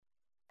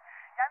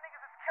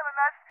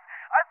us.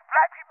 Us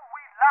black people,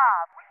 we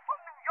live. We from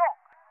New York,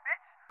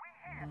 bitch. We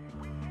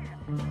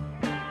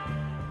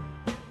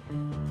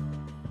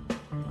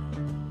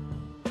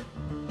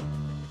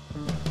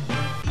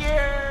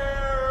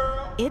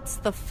here. It's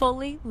the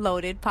Fully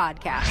Loaded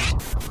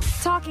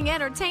Podcast. Talking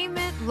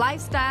entertainment,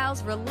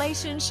 lifestyles,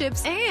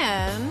 relationships,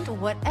 and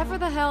whatever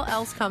the hell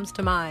else comes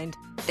to mind.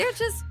 They're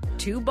just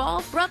two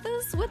bald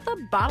brothers with a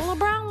bottle of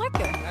brown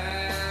liquor.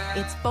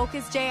 It's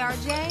Focus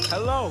JRJ.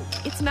 Hello.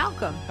 It's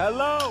Malcolm.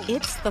 Hello.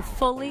 It's the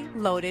Fully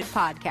Loaded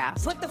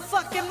Podcast. Put the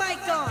fucking mic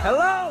on.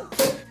 Hello.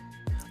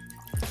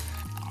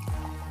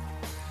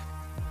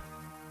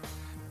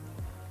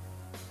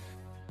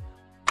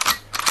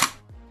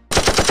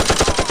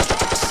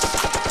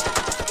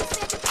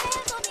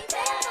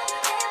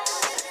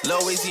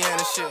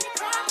 Louisiana shit.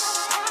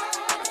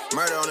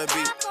 Murder on the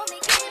beat.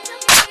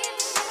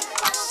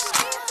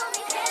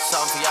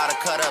 Something for y'all to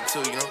cut up to,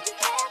 you know?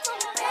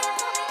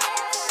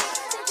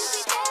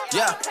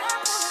 Yeah.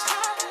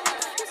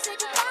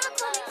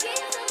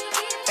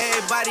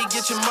 Everybody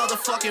get your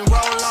motherfucking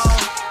roll on.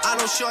 I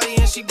know shorty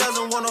and she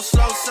doesn't want no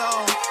slow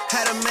song.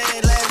 Had a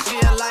man last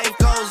year, life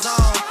goes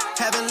on.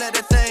 Haven't let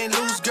that thing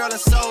loose, girl, in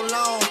so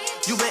long.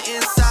 You been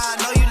inside,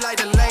 know you like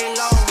to lay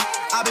low.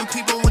 I've been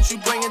peeping what you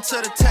bringing to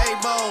the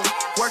table.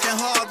 Working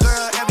hard,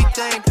 girl,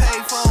 everything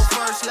paid for.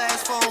 First,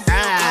 last phone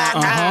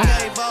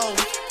bill,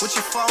 with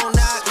your phone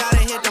out,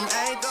 gotta hit them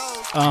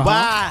angles.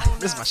 Wow,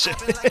 this is my shit.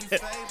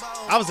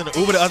 I was in the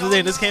Uber the other day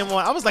and this came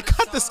on. I was like,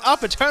 cut this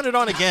up and turn it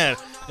on again.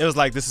 It was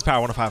like, this is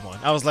Power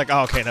 105.1. I was like,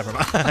 oh, okay, never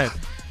mind. I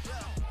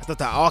thought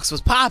the aux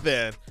was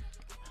popping.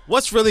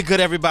 What's really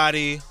good,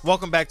 everybody?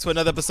 Welcome back to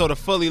another episode of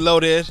Fully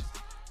Loaded.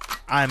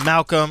 I'm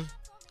Malcolm.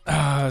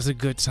 It's a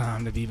good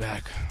time to be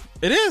back.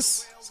 It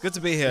is. It's good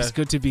to be here. It's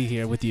good to be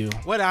here with you.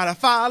 Without a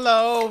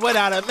follow,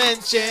 without a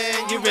mention,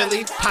 you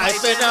really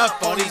piping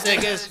up on these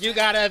niggas. You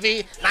gotta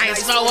be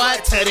nice for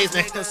what to these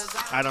niggas.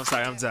 All right, I'm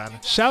sorry, I'm done.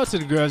 Shout out to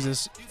the girls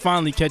that's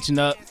finally catching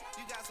up,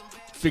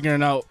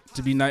 figuring out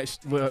to be nice,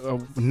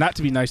 not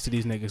to be nice to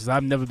these niggas.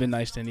 I've never been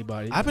nice to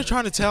anybody. I've been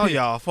trying to tell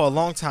y'all for a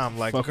long time,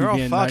 like, girl,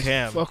 fuck nice,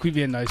 him. Fuck we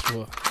being nice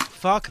for.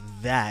 Fuck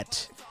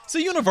that. It's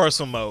a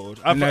universal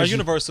mode. A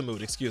universal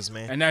mood, excuse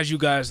me. And as you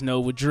guys know,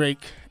 with Drake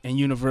and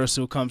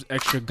Universal comes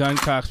extra gun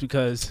cocks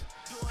because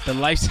the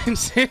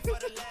licensing.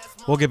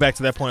 We'll get back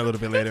to that point a little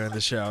bit later in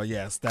the show.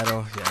 Yes,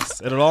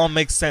 it'll all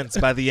make sense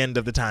by the end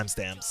of the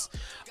timestamps.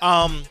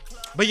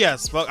 But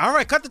yes, well, all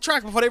right, cut the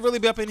track before they really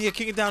be up in here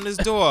kicking down this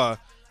door.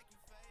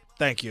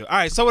 Thank you. All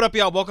right, so what up,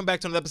 y'all? Welcome back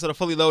to another episode of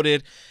Fully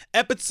Loaded,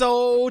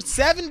 episode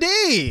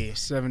 70.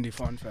 70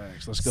 fun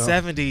facts. Let's go.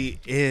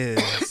 70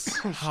 is,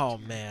 oh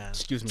man.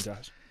 Excuse me,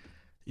 guys.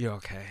 You're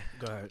okay.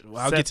 Go ahead.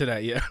 Well, I'll get to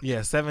that, yeah.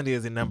 Yeah, 70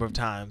 is the number of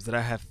times that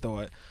I have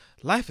thought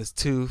life is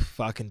too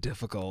fucking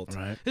difficult.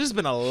 Right. There's just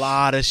been a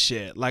lot of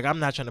shit. Like, I'm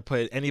not trying to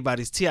put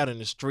anybody's tea out in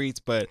the streets,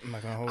 but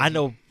I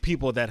know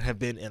people that have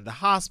been in the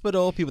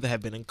hospital, people that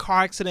have been in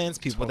car accidents,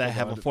 people that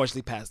have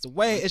unfortunately passed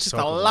away. It's just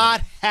a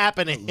lot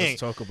happening. Let's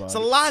talk about it. It's a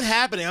lot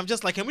happening. I'm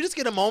just like, can we just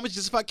get a moment?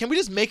 Can we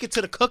just make it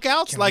to the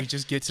cookouts? Can like, we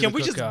just get to can the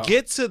we cookout? just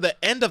get to the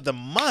end of the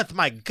month?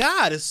 My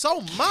God, it's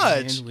so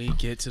much. Can we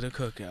get to the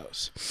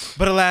cookouts?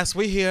 But alas,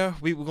 we're here.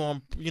 We're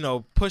going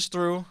to, push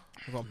through.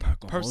 We're going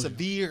to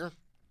persevere.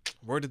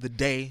 Word of the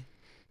day.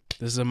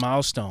 This is a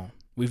milestone.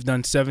 We've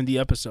done 70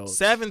 episodes.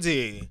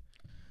 70.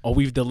 Or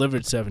we've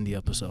delivered 70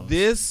 episodes.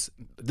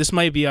 This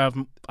might be our,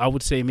 I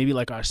would say maybe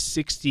like our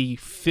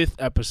 65th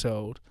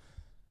episode.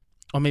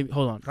 Or maybe,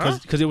 hold on.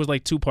 Because it was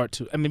like part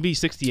 2. And maybe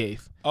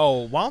 68th.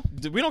 Oh, well,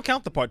 we don't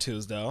count the part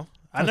 2s though.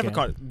 I never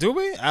count. Do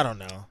we? I don't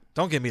know.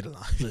 Don't give me the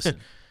line. Listen,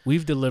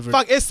 we've delivered.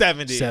 Fuck, it's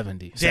 70.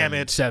 70. Damn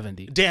it.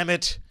 70. Damn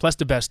it. Plus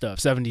the best stuff,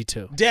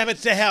 72. Damn it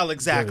to hell,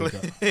 exactly.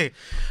 It's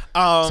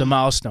a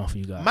milestone for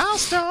you guys.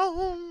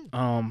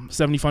 Milestone.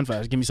 70 fun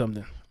facts. Give me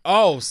something.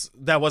 Oh,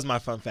 that was my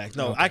fun fact.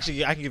 No, okay.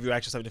 Actually, I can give you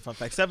actual 70 fun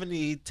facts.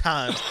 70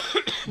 times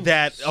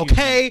that,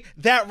 okay,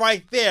 that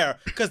right there.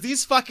 Because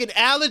these fucking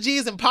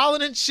allergies and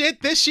pollen and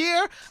shit this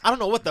year, I don't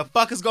know what the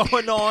fuck is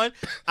going on.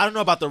 I don't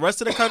know about the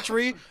rest of the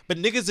country, but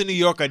niggas in New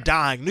York are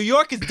dying. New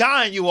York is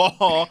dying, you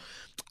all.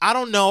 I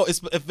don't know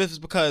if it's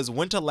because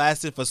winter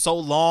lasted for so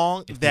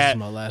long This that. is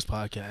my last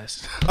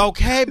podcast.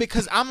 Okay,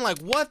 because I'm like,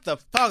 what the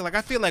fuck? Like,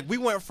 I feel like we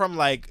went from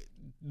like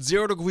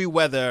 0 degree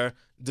weather.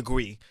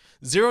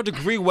 0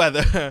 degree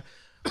weather.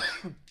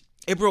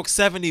 It broke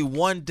 70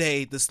 one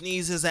day. The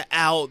sneezes are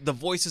out. The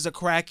voices are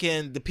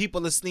cracking. The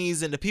people are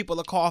sneezing. The people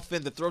are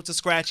coughing. The throats are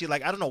scratchy.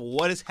 Like, I don't know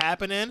what is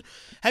happening.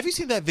 Have you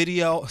seen that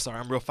video? Sorry,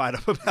 I'm real fired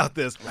up about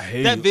this.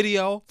 That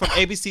video from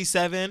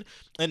ABC7,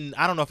 and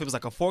I don't know if it was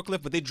like a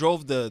forklift, but they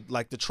drove the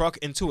truck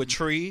into a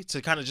tree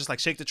to kind of just like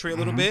shake the tree a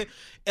little bit,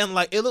 and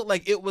like it looked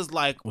like it was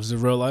like. Was it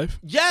real life?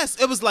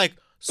 Yes, it was like.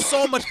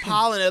 So much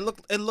pollen.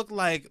 It looked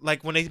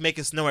like when they make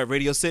it snow at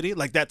Radio City,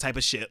 like that type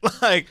of shit.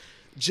 Like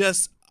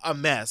just a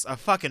mess, a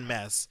fucking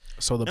mess.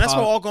 So that's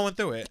what we're all going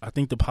through it. I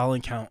think the pollen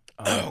count.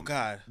 Oh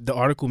God. The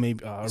article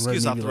maybe.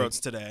 Excuse our throats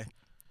today.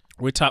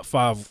 We're top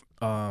 5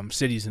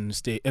 cities in the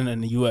state and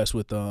in the U.S.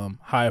 with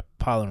high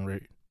pollen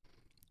rate.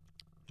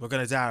 We're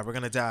gonna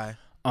die.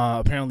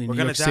 Apparently, We're New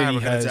gonna York die, City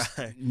we're gonna has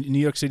die. New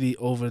York City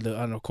over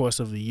the course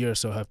of the year or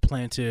so have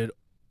planted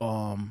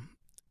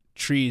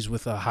trees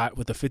with a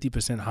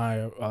 50%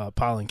 higher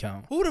pollen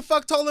count. Who the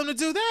fuck told them to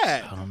do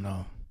that? I don't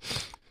know.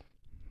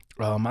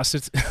 My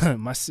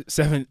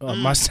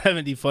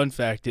 70 fun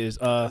fact is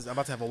I'm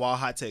about to have a wild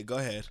hot take. Go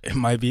ahead. it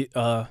might be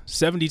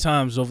 70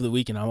 times over the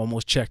weekend. I'm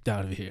almost checked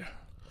out of here,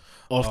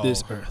 off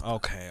this earth.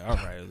 Okay, all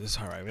right. It's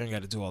all right. We ain't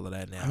got to do all of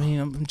that now. I mean,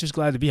 I'm just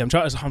glad to be. I'm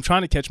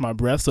trying to catch my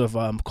breath. So if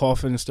I'm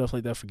coughing and stuff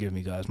like that, forgive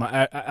me, guys.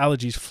 My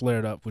allergies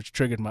flared up, which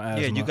triggered my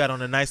asthma. yeah, you got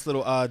on a nice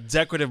little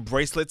decorative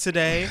bracelet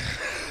today.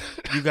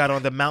 You got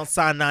on the Mount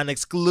Sinai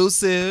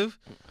exclusive,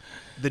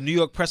 the New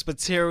York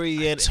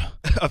Presbyterian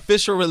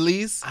official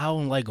release. I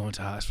don't like going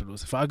to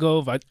hospitals. If I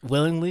go,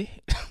 willingly.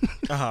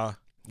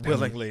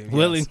 Willingly.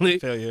 Willingly.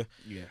 Yes, feel you.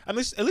 Yeah. I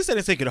mean, at least they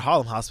didn't take you to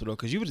Harlem Hospital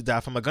because you would have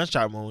died from a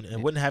gunshot wound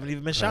and wouldn't have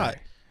even been shot. Right.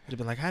 You'd have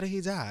been like, how did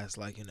he die? It's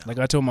like, Like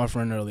I told my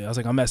friend earlier, I was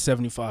like, I'm at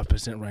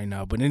 75% right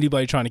now, but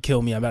anybody trying to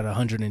kill me, I'm at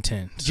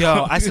 110.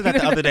 Yo, I said that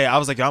the other day. I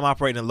was like, yo, I'm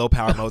operating in low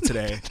power mode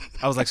today.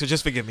 I was like, so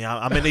just forgive me.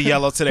 I'm in the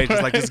yellow today.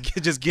 Just like,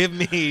 just give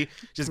me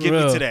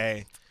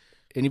today.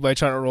 Anybody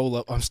trying to roll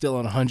up, I'm still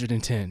on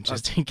 110,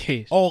 just in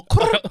case. Oh,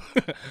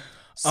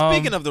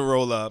 speaking of the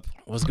roll up,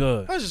 What's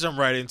good? let's just jump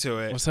right into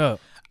it. What's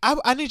up?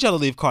 I need y'all to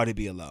leave Cardi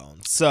B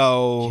alone.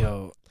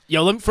 So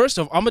Yo, first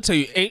off, I'm gonna tell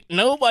you, ain't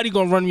nobody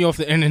gonna run me off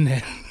the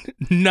internet.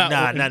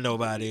 not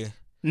nobody.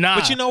 Nah.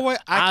 But you know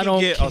what? I don't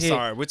care. Oh,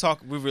 sorry.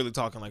 We're really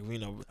talking like we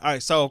know. All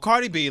right. So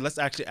Cardi B, let's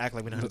actually act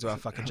like we know how to do our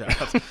fucking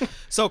jobs.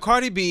 So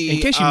Cardi B,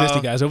 in case you missed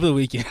it, guys, over the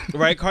weekend,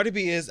 right? Cardi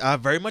B is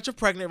very much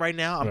pregnant right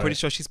now. I'm Right. pretty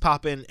sure she's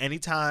popping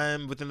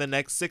anytime within the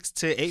next 6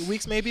 to 8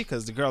 weeks, maybe,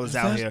 because the girl is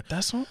out here.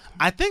 That's one.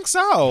 I think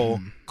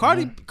so.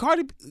 Cardi.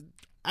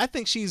 I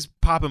think she's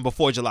popping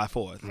before July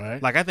 4th.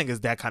 Right. Like I think it's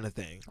that kind of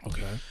thing.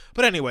 Okay.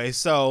 But anyway,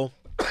 so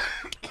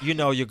you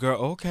know your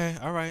girl. Okay,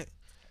 all right.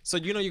 So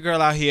you know your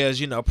girl out here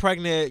is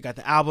pregnant, got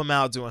the album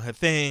out, doing her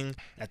thing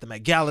at the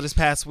Met Gala this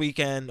past week.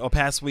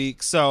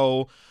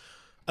 So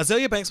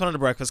Azealia Banks went on the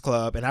Breakfast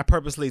Club, and I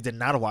purposely did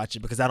not watch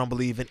it because I don't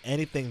believe in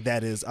anything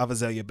that is of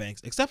Azealia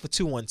Banks except for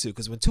 212.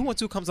 Because when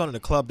 212 comes on in the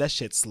club, that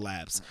shit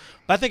slaps.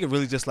 But I think it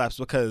really just slaps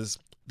because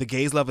the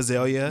gays love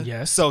Azealia.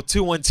 Yes. So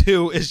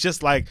 212 is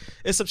just like,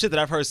 it's some shit that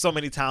I've heard so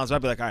many times where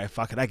I'd be like, all right,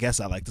 fuck it. I guess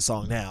I like the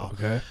song now.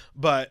 Okay.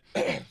 But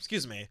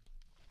excuse me.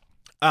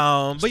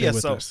 But Stay yeah,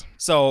 with so us.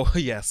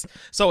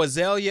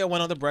 Azealia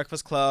went on the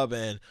Breakfast Club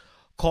and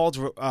called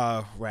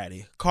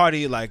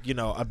Cardi like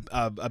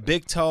a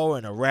big toe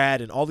and a rat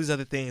and all these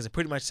other things, and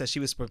pretty much said she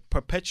was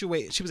she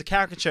was a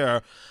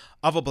caricature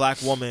of a black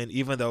woman,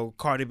 even though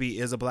Cardi B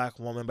is a black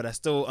woman. But I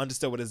still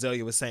understood what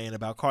Azealia was saying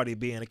about Cardi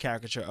being a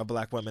caricature of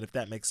black women, if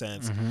that makes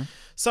sense. Mm-hmm.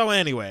 So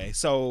anyway,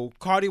 so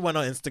Cardi went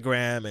on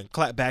Instagram and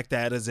clapped back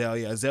at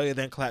Azealia. Azealia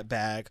then clapped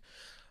back.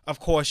 Of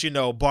course,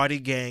 Barty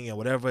Gang and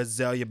whatever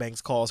Azealia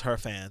Banks calls her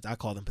fans. I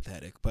call them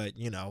pathetic, but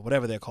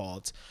whatever they're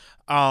called.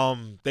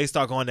 They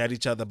start going at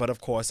each other, but of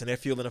course, and they're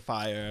fueling the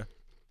fire.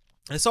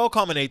 And this all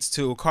culminates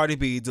to Cardi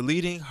B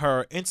deleting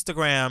her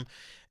Instagram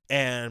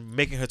and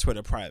making her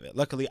Twitter private.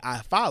 Luckily,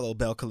 I follow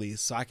Belle Khalees,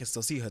 so I can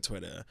still see her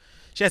Twitter.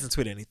 She hasn't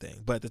tweeted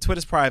anything, but the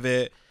Twitter's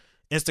private,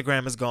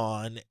 Instagram is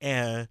gone,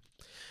 and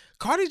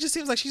Cardi just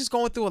seems like she's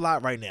going through a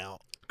lot right now.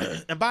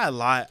 And by a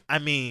lot, I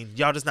mean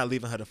y'all just not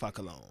leaving her the fuck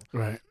alone.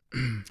 Right.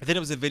 And then it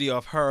was a video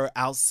of her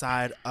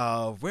outside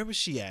of, where was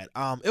she at?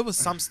 It was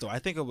some store. I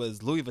think it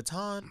was Louis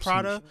Vuitton,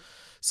 Prada,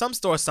 some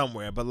store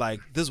somewhere. But like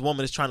this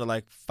woman is trying to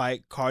like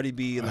fight Cardi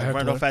B, like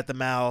run off at the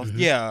mouth. Mm-hmm.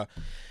 Yeah.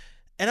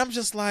 And I'm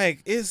just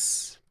like,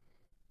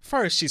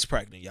 first, she's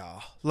pregnant,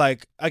 y'all.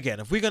 Like,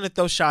 again, if we're going to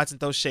throw shots and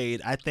throw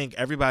shade, I think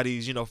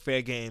everybody's,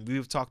 fair game.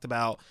 We've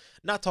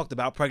not talked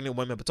about pregnant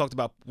women, but talked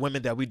about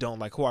women that we don't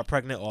like who are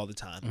pregnant all the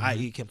time,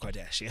 i.e. Kim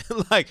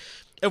Kardashian. Like,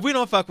 if we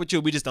don't fuck with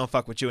you, we just don't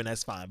fuck with you, and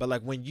that's fine. But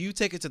like when you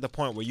take it to the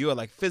point where you are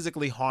like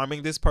physically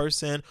harming this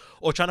person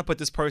or trying to put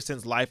this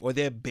person's life or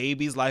their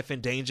baby's life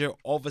in danger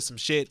over some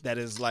shit that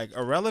is like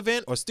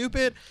irrelevant or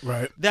stupid,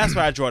 right? That's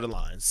where I draw the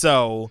line.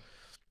 So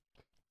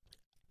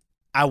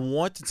I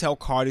want to tell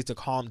Cardi to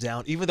calm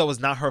down, even though it's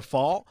not her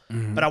fault.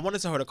 Mm-hmm. But I wanted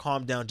to tell her to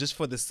calm down just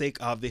for the sake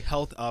of the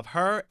health of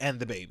her and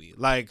the baby.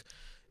 Like,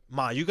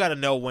 Ma, you got to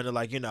know when to,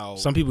 like,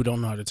 Some people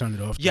don't know how to turn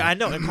it off. Yeah, I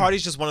know. And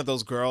Cardi's just one of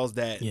those girls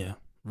that... Yeah,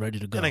 ready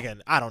to go. And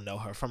again, I don't know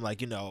her from,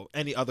 like,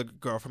 any other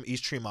girl from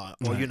East Tremont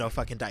or,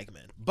 fucking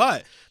Dykeman.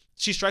 But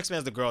she strikes me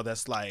as the girl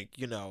that's like,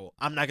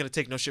 I'm not going to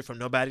take no shit from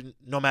nobody,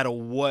 no matter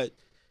what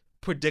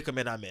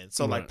predicament I'm in.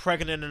 So, like,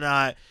 pregnant or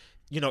not...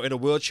 in a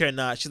wheelchair or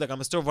not, she's like, I'm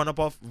gonna still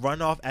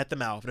run off at the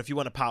mouth, and if you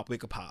want to pop, we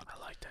could pop.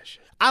 I like that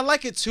shit. I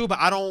like it too, but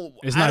I don't.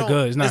 It's not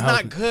good. It's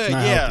not good.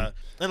 Yeah,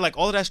 and like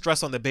all of that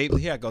stress on the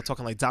baby. Here I go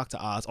talking like Dr.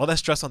 Oz. All that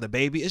stress on the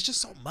baby. It's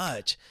just so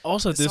much.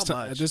 Also, at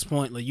this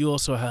point, like you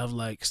also have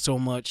like so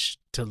much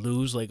to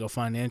lose, like a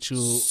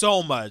financial.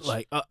 So much.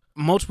 Like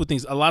multiple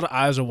things. A lot of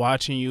eyes are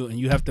watching you, and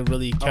you have to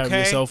really carry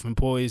yourself in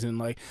poise and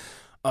like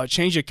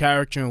change your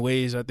character in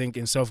ways. I think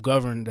and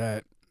self-govern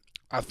that.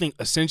 I think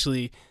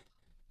essentially.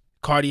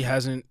 Cardi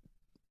hasn't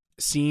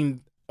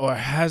seen or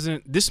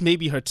hasn't. This may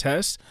be her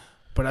test,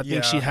 But I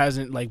think she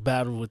hasn't like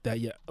battled with that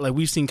yet. Like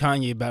we've seen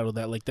Kanye battle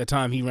that. Like that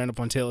time he ran up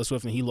on Taylor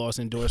Swift and he lost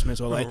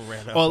endorsements, or like,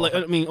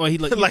 or he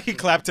like he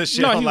clapped his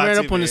shit. No, on he ran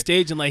TV. up on the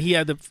stage and like he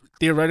had to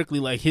theoretically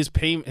like his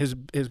payment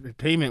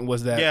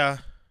was that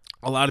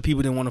a lot of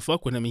people didn't want to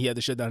fuck with him and he had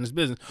to shut down his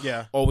business.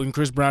 Yeah. Or when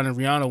Chris Brown and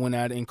Rihanna went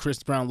at it and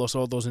Chris Brown lost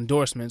all those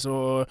endorsements,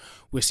 or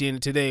we're seeing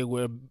it today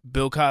where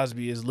Bill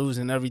Cosby is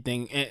losing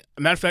everything. And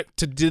matter of fact,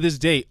 to this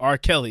day, R.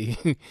 Kelly,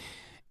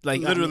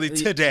 like literally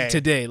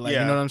today, like you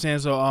know what I'm saying.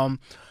 So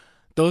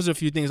those are a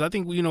few things. I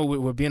think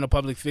we're being a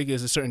public figure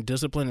is a certain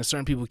discipline, and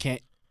certain people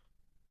can't.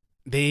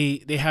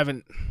 They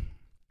haven't.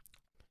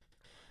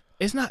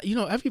 It's not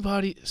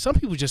everybody. Some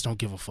people just don't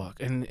give a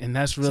fuck, and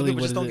that's really some people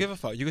what just don't give a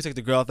fuck. You can take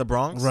the girl out the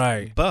Bronx,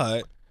 right?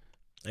 But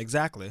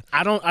exactly,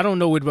 I don't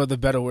know what the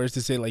better words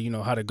to say, like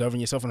how to govern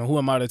yourself, and who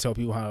am I to tell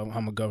people how I'm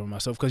gonna govern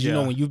myself? Because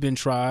when you've been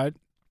tried.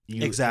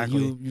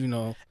 Exactly.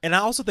 And I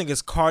also think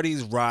it's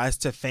Cardi's rise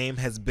to fame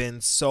has been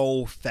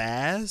so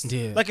fast.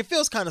 Yeah. Like it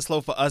feels kind of slow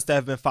for us that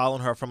have been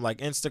following her from like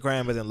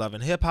Instagram and then Love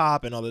and Hip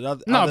Hop and all that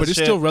other. No, but it's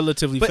still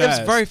relatively fast. But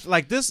it's very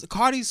like this.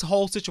 Cardi's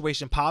whole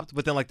situation popped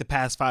within like the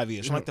past 5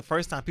 years. From like the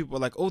first time people were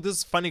like, "Oh,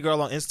 this funny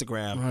girl on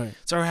Instagram," right.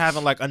 to her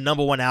having like a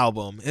 #1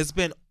 album. It's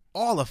been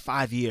all of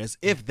 5 years,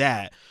 if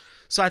that.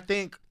 So I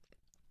think.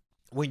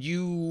 When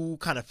you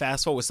kind of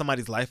fast forward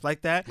somebody's life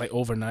like that, like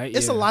overnight,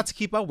 it's a lot to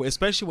keep up with,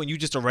 especially when you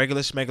just a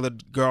regular schmegular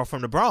girl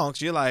from the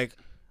Bronx. You're like,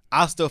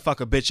 I'll still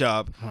fuck a bitch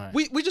up. Right.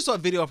 We just saw a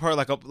video of her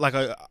like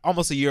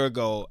almost a year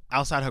ago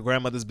outside her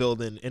grandmother's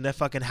building in that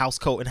fucking house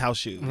coat and house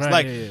shoes. Right,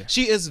 like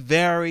she is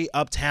very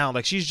uptown.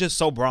 Like she's just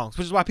so Bronx,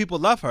 which is why people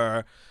love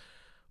her.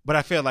 But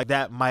I feel like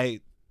that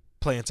might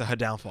play into her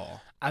downfall.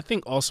 I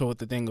think also with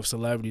the thing of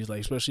celebrities, like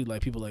especially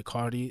like people like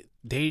Cardi,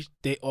 they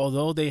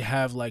although they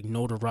have like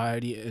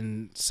notoriety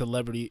and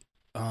celebrity,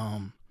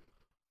 the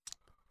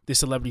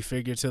celebrity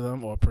figure to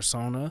them or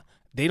persona,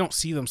 they don't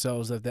see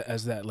themselves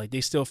as that. Like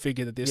they still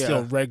figure that they're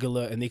still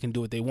regular and they can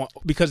do what they want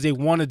because they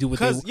want to do what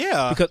they want.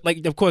 Yeah. Because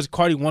like of course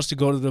Cardi wants to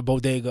go to the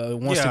bodega,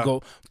 wants to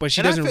go, but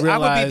she doesn't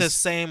realize. I would be the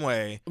same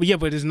way. Yeah,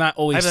 but it's not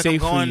always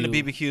safe for you. I'm going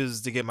to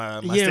BBQs to get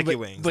my sticky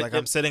wings. Like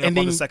I'm sitting up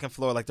on the second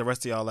floor like the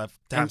rest of y'all at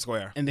Times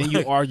Square. And then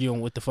you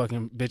arguing with the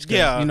fucking bitch.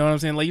 Yeah. You know what I'm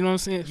saying? Like you know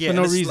what I'm saying? For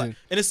no reason. Like,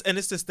 and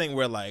it's this thing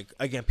where like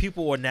again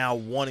people are now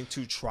wanting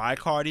to try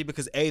Cardi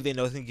because they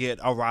know they can get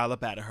a rile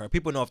up out of her.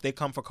 People know if they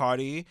come for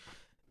Cardi.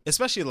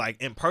 Especially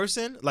like in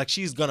person, like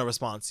she's gonna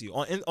respond to you.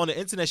 On the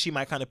internet, she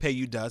might kind of pay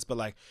you dust, but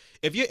like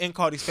if you're in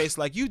Cardi's face,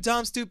 like you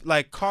dumb stupid,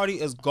 like Cardi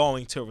is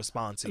going to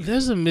respond to you.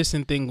 There's a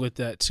missing thing with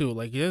that too.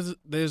 Like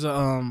there's a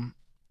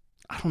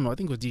I don't know. I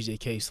think it was DJ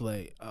K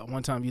Slay.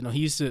 One time, he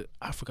used to.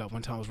 I forgot.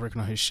 One time I was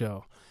working on his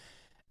show,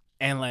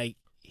 and like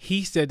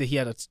he said that he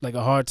had a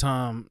hard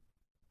time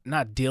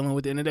not dealing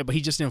with the internet, but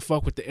he just didn't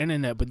fuck with the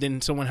internet. But then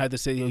someone had to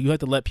say, you have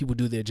to let people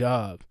do their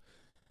job.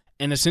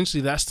 And essentially,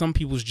 that's some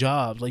people's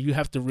jobs. Like you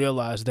have to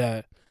realize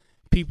that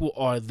people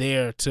are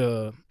there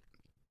to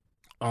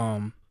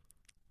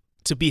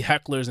be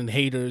hecklers and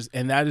haters,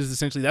 and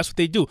that's what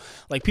they do.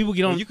 Like people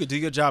get on. Well, you could do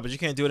your job, but you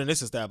can't do it in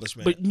this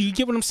establishment. But you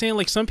get what I'm saying?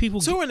 Like some people,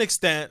 to an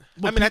extent.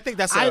 I mean, I think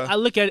that's. I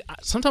look at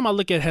sometimes I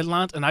look at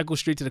headlines and I go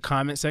straight to the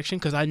comment section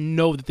because I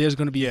know that there's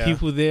going to be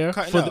people there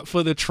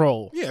for the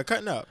troll. Yeah,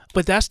 cutting up.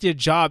 But that's their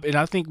job, and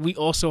I think we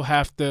also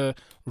have to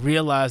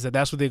realize that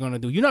that's what they're going to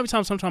do. Every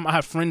time sometimes I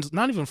have friends,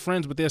 not even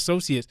friends, but they're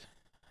associates,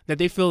 that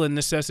they feel a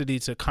necessity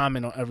to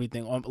comment on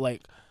everything. I'm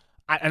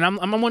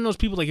one of those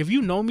people, like, if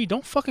you know me,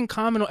 don't fucking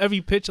comment on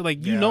every picture.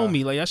 Like, you know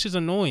me. Like, that's just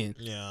annoying.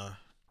 Yeah.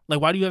 Like,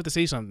 why do you have to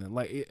say something?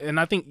 Like, and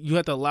I think you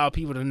have to allow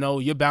people to know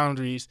your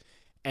boundaries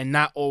and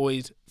not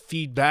always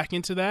feed back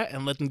into that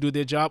and let them do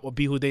their job or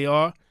be who they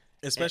are.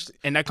 Especially,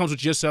 and that comes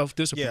with your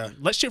self-discipline. Yeah.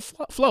 Let shit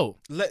flow.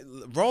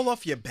 Roll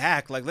off your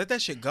back. Like, let that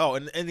shit go.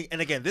 And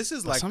again, this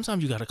is like...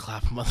 sometimes you got to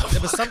clap a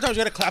motherfucker. But sometimes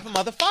you got to clap a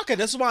motherfucker.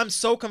 This is why I'm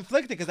so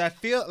conflicted, because I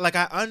feel like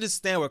I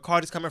understand where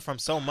Cardi's coming from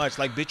so much.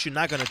 Like, bitch, you're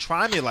not going to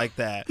try me like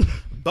that.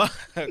 But,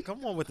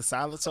 come on with the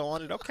silencer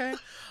on it, okay?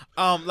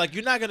 Like,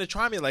 you're not going to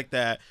try me like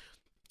that.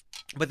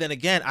 But then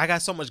again, I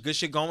got so much good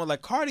shit going.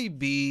 Like, Cardi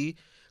B...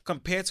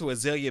 compared to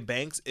Azealia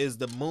Banks is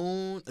the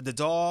moon, the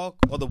dog,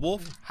 or the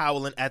wolf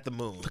howling at the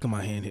moon. Look at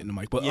my hand hitting the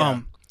mic. But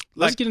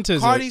let's get into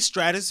Cardi's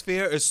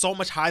stratosphere is so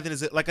much higher than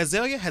Azealia. Like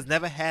Azealia has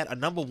never had a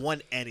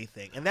 #1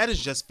 anything, and that is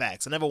just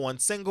facts. A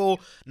 #1 single,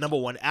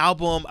 #1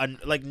 album,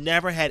 like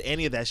never had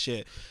any of that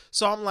shit.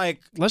 So I'm like,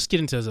 let's get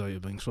into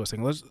Azealia Banks for a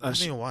second. I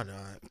mean, why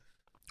not?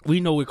 We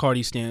know where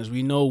Cardi stands.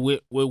 We know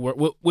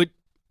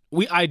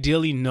we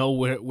ideally know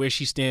where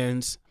she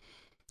stands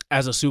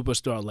as a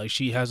superstar. Like,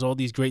 she has all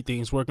these great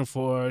things working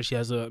for her. She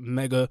has a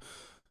mega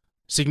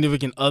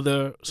significant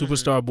other,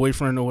 superstar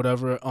boyfriend or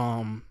whatever.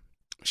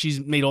 She's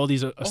made all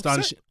these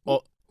astonishing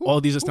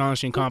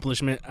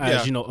accomplishments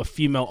as a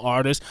female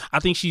artist. I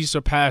think she's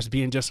surpassed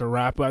being just a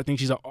rapper. I think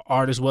she's an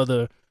artist,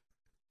 whether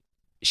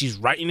she's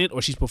writing it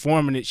or she's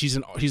performing it. She's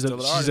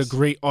a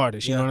great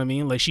artist. You know what I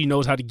mean? Like, she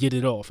knows how to get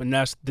it off, and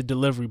that's the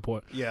delivery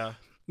part. Yeah.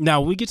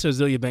 Now, when we get to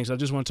Azealia Banks, I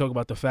just want to talk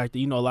about the fact that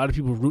a lot of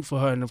people root for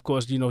her, and of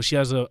course,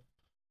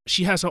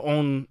 she has her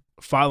own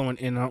following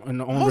in her own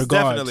Most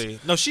regards. definitely.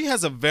 No, she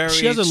has a very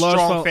She has a large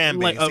strong fan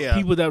base. like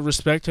people that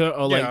respect her,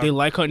 or like Yeah. they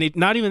like her, and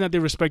not even that they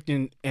respect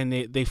and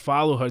they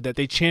follow her, that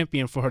they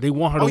champion for her. They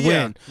want her Oh to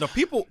yeah. win. No,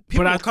 people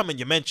But I- will come in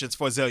your mentions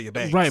for Azalea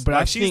Banks. Right, but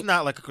like, I she's think-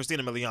 not like a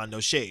Christina Milian, no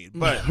shade.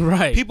 But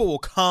Right. people will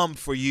come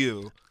for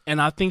you.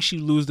 And I think she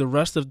lose the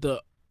rest of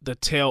the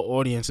tail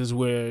audiences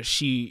where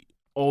she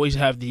always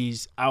have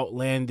these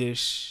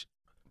outlandish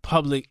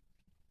public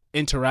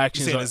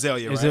interactions. You saying or-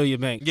 Azalea, right? Azalea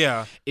Banks.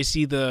 Yeah. It's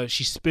either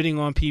she's spitting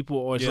on people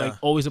or it's Yeah. like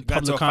always a Got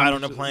public into a fight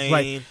on the comment.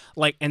 plane.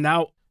 Like, and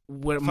now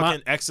with my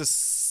Fucking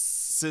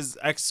exorcism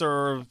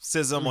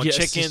on Yes,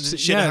 chickens and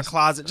shit in her yes.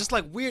 closet. Just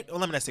like weird. Well,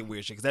 let me not say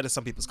weird shit because that is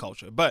some people's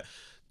culture. But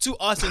to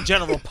us in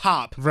general,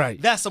 pop.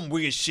 Right. That's some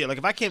weird shit. Like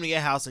if I came to your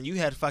house and you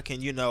had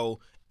fucking,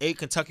 8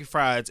 Kentucky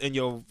Frieds in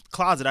your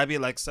closet, I'd be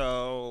like,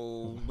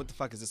 so what the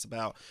fuck is this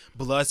about?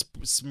 Blood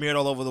smeared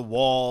all over the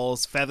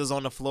walls, feathers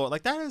on the floor.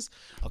 Like that is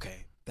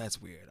okay.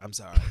 That's weird. I'm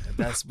sorry. If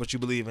that's what you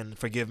believe in,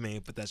 forgive me,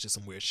 but that's just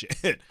some weird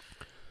shit.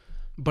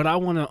 But I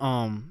want to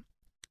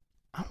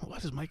I don't know why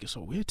this mic is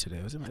so weird today.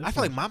 Is it I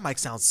feel like my mic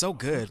sounds so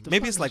good. the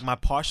Maybe fuck it's is- like my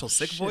partial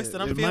sick voice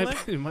that I'm it feeling.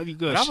 It might be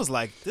good. But I was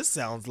like, this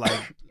sounds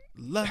like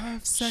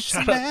love, sex,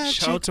 Shout and out- magic.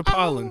 shout out to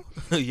Pollen.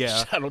 Oh.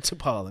 Yeah. Shout out to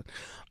Pollen.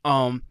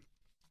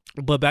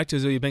 But back to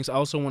Azalea Banks, I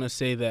also want to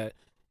say that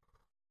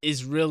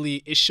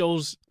it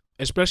shows,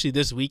 especially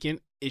this weekend,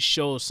 it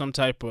shows some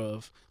type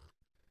of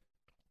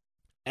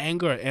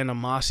anger or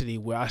animosity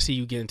where I see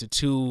you get into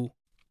 2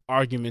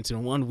 arguments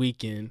in one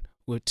weekend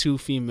with 2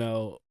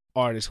 female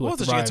artists who What are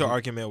was she get into an thriving.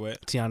 argument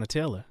with? Tiana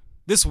Taylor.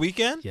 This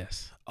weekend?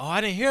 Yes. Oh,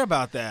 I didn't hear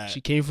about that. She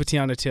came for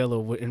Tiana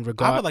Taylor in I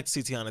regard. would like to see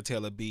Tiana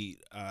Taylor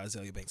beat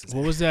Azalea Banks.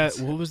 What was that?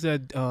 What was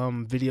that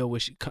video where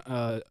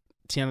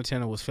Tiana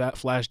Taylor was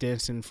flash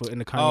dancing in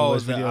the Kanye Oh,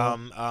 West the video?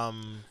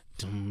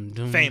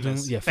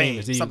 Famous. Yeah, Fame,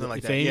 famous. There you something go.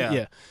 like that, Fame,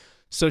 yeah.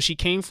 So she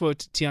came for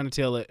Tiana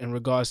Taylor in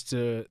regards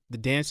to the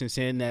dancing,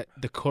 saying that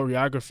the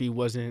choreography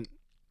wasn't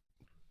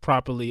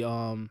properly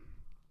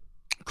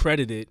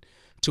credited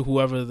to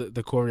whoever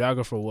the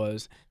choreographer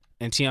was,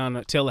 and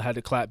Tiana Taylor had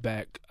to clap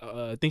back.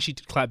 I think she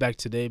clapped back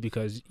today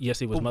because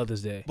yesterday was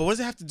Mother's Day. But what does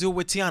it have to do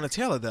with Tiana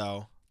Taylor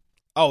though?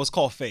 Oh, it's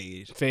called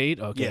Fade. Fade?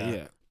 Okay,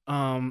 Yeah.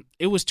 yeah.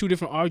 It was 2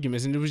 different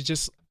arguments, and it's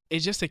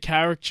just a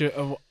caricature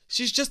of.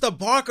 She's just a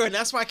barker, and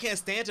that's why I can't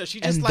stand her. She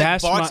just And like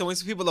that's barks my- and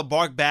waits for people to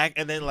bark back,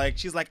 and then like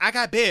she's like, "I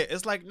got bit."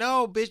 It's like,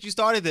 no, bitch, you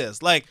started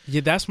this. Like,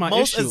 Yeah, that's my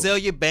most issue.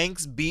 Azalea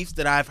Banks beefs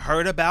that I've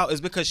heard about is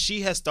because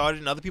she has started,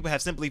 and other people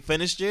have simply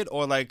finished it,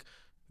 or like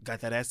got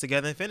that ass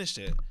together and finished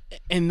it.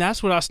 And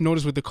that's what I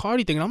noticed with the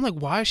Cardi thing. And I'm like,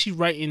 why is she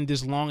writing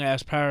this long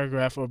ass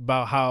paragraph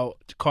about how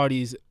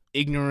Cardi's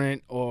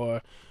ignorant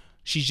or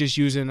she's just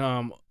using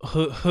her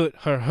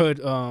hood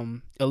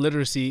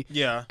illiteracy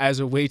Yeah. as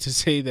a way to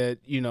say that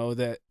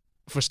that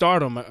for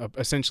stardom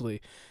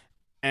essentially.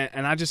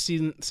 And I just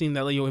seen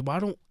that like, yo, why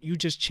don't you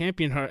just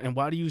champion her, and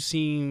why do you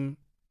seem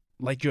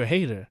like you're a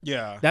hater?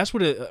 Yeah. That's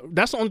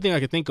the only thing I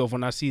can think of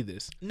when I see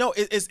this. No,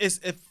 it's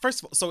first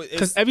of all, so it's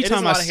Because every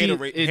time I see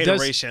it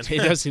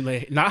does seem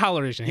like not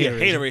holleration, Yeah,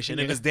 hateration. hateration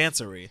and it's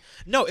dancery.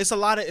 No, it's a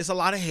lot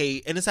of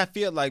hate, and I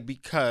feel like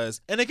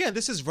because, and again,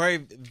 this is very,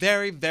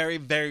 very, very,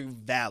 very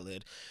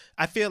valid.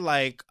 I feel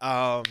like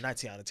not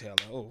Tiana Taylor.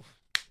 Oh,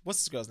 what's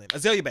this girl's name?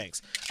 Azalea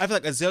Banks. I feel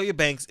like Azalea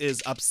Banks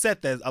is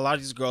upset that a lot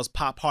of these girls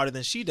pop harder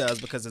than she does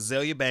because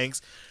Azalea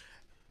Banks,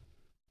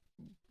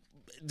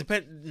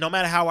 no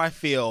matter how I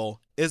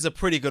feel, is a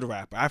pretty good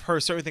rapper. I've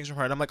heard certain things from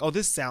her, and I'm like, oh,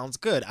 this sounds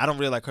good. I don't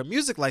really like her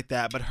music like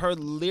that, but her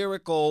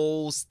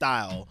lyrical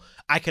style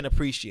I can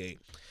appreciate.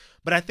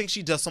 But I think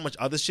she does so much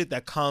other shit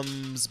that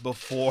comes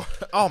before.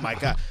 Oh my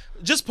god,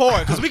 just pour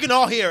it because we can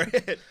all hear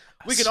it.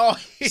 We can all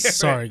hear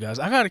Sorry, guys.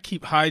 I got to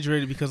keep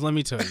hydrated because let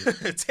me tell you.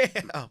 it.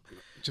 Damn.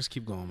 Just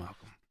keep going, Malcolm.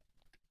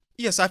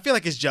 Yeah, so I feel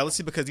like it's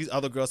jealousy because these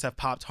other girls have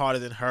popped harder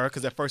than her.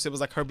 Because at first it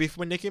was like her beef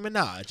with Nicki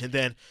Minaj, and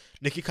then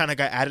Nicki kind of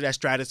got out of that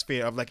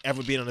stratosphere of like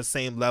ever being on the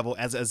same level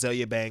as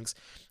Azalea Banks,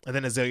 and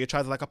then Azalea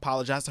tried to like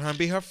apologize to her and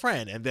be her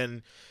friend, and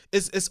then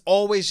it's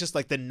always just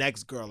like the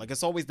next girl, like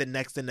it's always the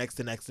next.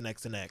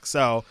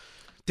 So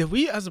Did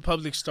we as a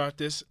public start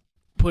this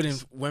putting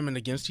women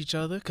against each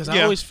other? Because I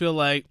Yeah. always feel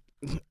like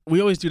we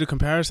always do the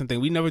comparison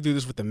thing. We never do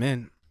this with the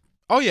men.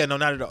 oh yeah, no,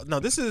 not at all. No,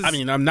 this is.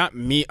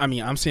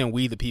 I'm saying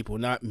we the people,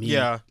 not me.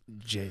 Yeah.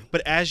 Jay.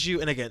 But as you,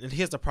 and again, and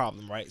here's the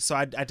problem, right? So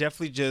I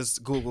definitely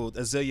just Googled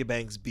Azalea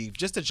Banks beef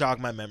just to jog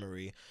my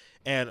memory.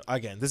 And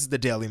again, this is the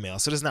Daily Mail,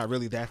 so it's not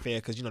really that fair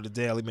because, the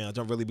Daily Mail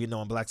don't really be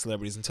knowing black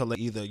celebrities until they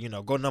either,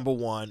 go number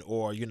one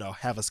or,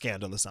 have a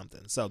scandal or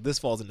something. So this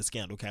falls in the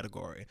scandal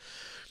category.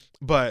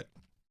 But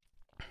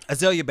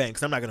Azalea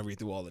Banks, I'm not going to read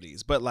through all of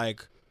these, but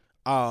like,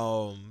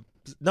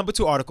 number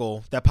 2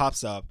 article that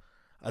pops up,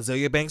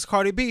 Azalea Banks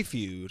Cardi B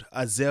feud,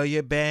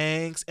 Azalea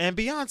Banks and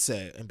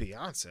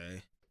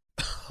Beyonce.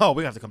 Oh,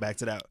 we have to come back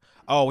to that.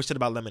 Oh, we should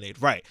about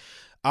Lemonade, right?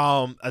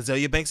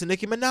 Azalea Banks and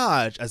Nicki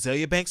Minaj,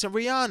 Azalea Banks and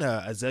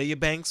Rihanna, Azalea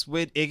Banks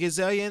with Iggy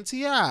Azalea and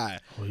T.I.,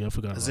 Oh yeah, I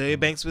forgot. Azalea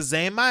Banks with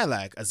Zayn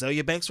Malik,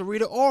 Azalea Banks with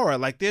Rita Ora.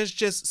 Like, there's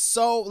just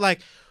so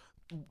like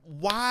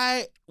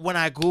why when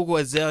I Google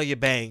Azalea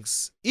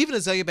Banks, even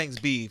Azalea Banks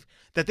beef,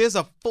 that there's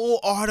a full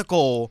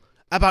article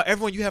about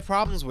everyone you have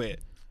problems with.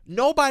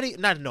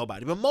 Not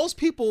nobody, but most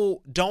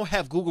people don't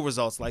have Google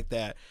results like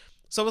that.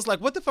 So it's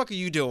like, what the fuck are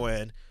you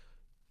doing?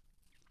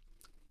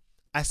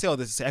 I say all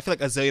this to say, I feel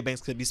like Azalea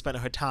Banks could be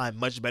spending her time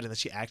much better than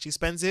she actually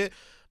spends it.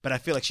 But I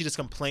feel like she just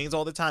complains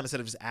all the time instead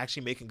of just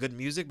actually making good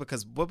music.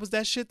 Because what was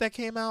that shit that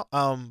came out?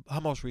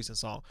 Her most recent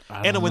song,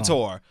 Anna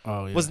Wintour,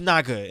 was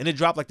not good, and it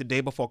dropped like the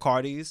day before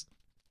Cardi's.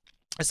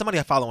 And somebody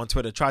I follow on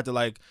Twitter tried to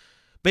like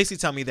basically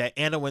tell me that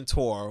Anna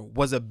Wintour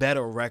was a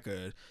better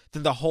record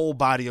than the whole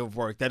body of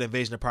work that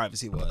Invasion of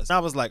Privacy was. And I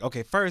was like,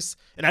 okay, first,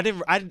 and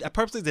I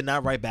purposely did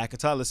not write back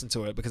until I listened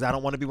to it because I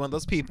don't want to be one of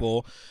those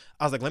people.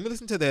 I was like, let me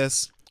listen to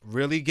this,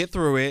 really get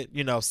through it,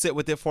 sit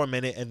with it for a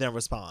minute, and then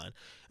respond.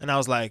 And I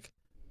was like,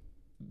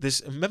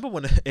 remember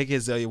when Iggy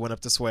Azalea went up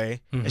to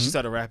Sway and she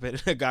started rapping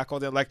and a guy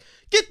called in like,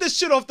 get this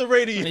shit off the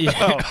radio.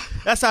 Yeah.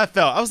 That's how I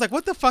felt. I was like,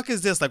 what the fuck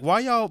is this? Like,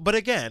 why y'all? But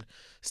again,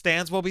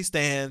 stands will be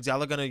stands.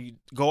 Y'all are going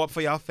to go up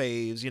for y'all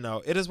faves.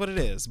 It is what it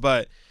is.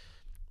 But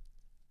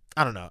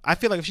I don't know. I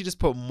feel like if she just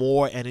put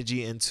more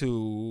energy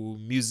into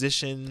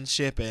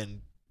musicianship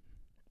and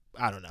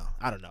I don't know.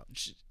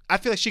 I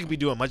feel like she could be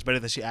doing much better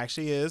than she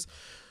actually is.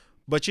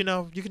 But you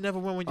can never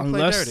win when you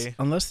play dirty.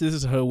 Unless this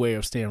is her way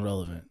of staying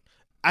relevant.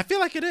 I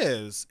feel like it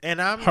is,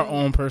 and I'm her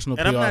own personal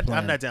PR plan.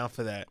 I'm not down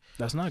for that.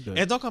 That's not good.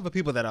 And don't come for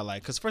people that I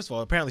like, because first of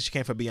all, apparently she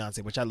came for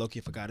Beyonce, which I low-key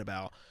forgot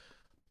about,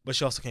 but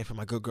she also came for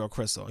my good girl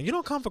Crystal. And you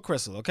don't come for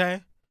Crystal,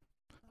 okay?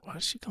 Why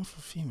does she come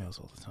for females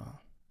all the time?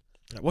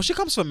 Well, she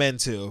comes for men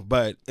too,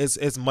 but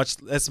it's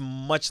much less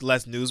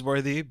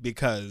newsworthy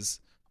because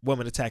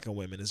women attacking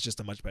women is just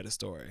a much better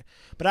story.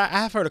 But I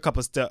have heard a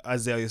couple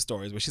Azalea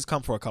stories where she's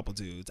come for a couple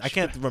dudes. I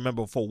can't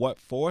remember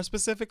for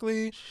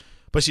specifically.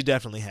 But she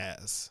definitely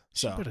has.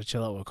 She better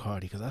chill out with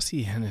Cardi because I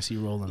see Hennessy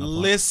rolling up.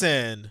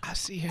 Listen, I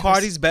see Hennessy.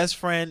 Cardi's best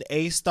friend,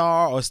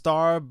 A-Star or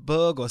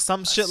Starbug or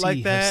some shit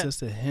like that. Her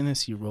sister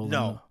Hennessy rolling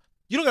up.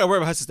 You don't got to worry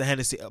about her sister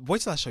Hennessy.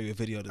 Wait till I show you a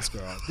video of this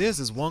girl. There's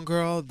this one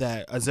girl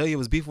that Azalea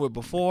was beefing with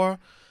before.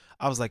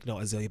 I was like, no,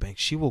 Azalea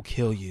Banks, she will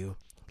kill you.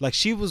 Like,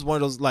 she was one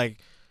of those, like,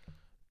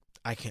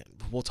 I can't.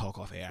 We'll talk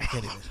off air. I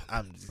can't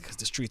even. Because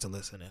the streets are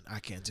listening. I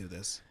can't do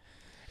this.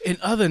 In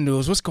other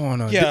news, what's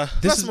going on? Yeah,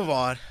 let's move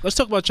on. Let's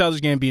talk about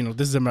Childish Gambino.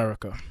 This is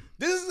America.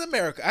 This is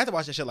America. I had to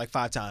watch that shit like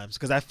 5 times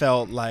because I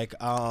felt like,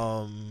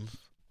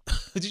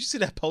 did you see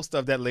that poster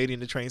of that lady in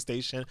the train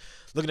station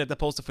looking at the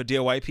poster for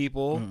Dear White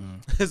People?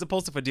 There's a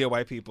poster for Dear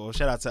White People.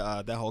 Shout out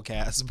to that whole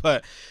cast.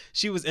 But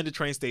she was in the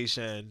train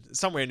station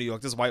somewhere in New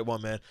York, this white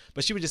woman,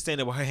 but she was just standing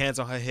there with her hands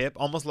on her hip,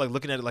 almost like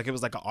looking at it like it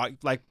was like an art,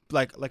 like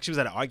she was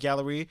at an art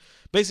gallery,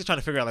 basically trying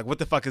to figure out like, what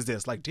the fuck is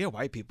this? Like, Dear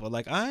White People.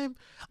 Like, I'm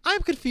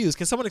confused.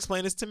 Can someone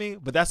explain this to me?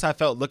 But that's how I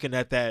felt looking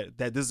at that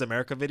This Is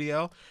America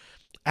video.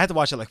 I had to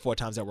watch it like 4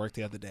 times at work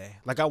the other day.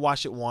 Like, I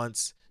watched it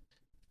once,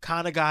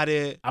 kind of got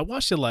it. I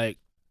watched it like,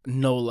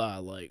 no lie,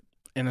 like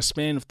in a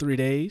span of 3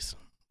 daes,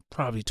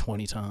 probably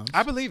 20 times.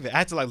 I believe it. I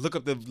had to like look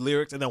up the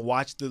lyrics and then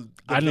watch the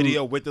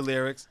video with the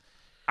lyrics.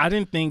 I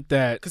didn't think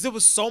that because it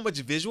was so much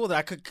visual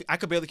that I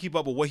could barely keep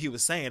up with what he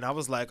was saying. I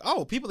was like,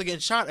 oh, people are getting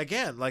shot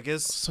again. Like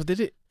it's so did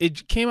it?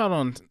 It came out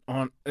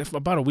on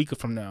about a week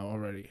from now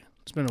already.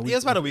 It's been a week. Yeah,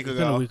 it's about a week ago. It's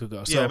been a week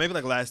ago. So, yeah, maybe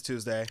like last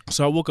Tuesday.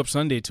 So I woke up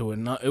Sunday to it.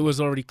 And it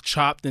was already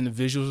chopped and the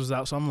visuals was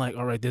out. So I'm like,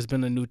 all right, there's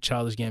been a new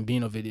Childish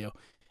Gambino video,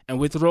 and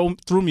what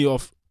threw me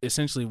off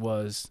essentially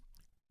was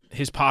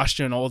his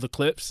posture and all the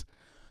clips.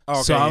 Oh,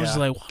 okay, so I was just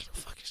like, what the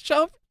fuck is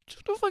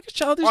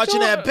Childish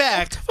watching doing? that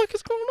back? What the fuck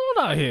is going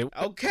on out here?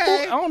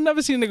 Okay. I don't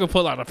never see a nigga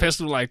pull out a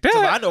pistol like that.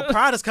 So I know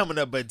Pride is coming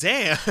up, but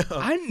damn.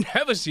 I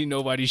never see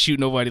nobody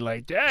shoot nobody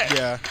like that.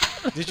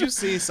 Yeah. Did you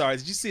see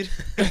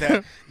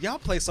that? Y'all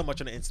play so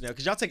much on the internet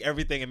because y'all take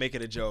everything and make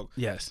it a joke.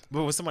 Yes.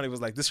 But when somebody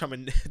was like, this how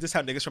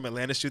niggas from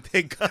Atlanta shoot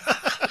their guns.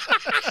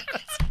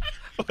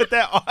 With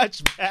that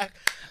arch back,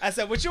 I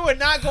said, what you are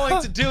not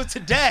going to do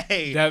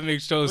today. That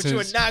makes no sense.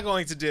 What you are not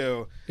going to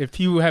do. If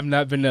people have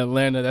not been to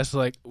Atlanta, that's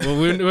like,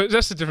 well,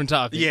 that's a different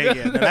topic. Yeah.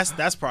 No,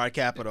 that's Pride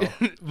Capital.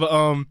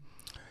 But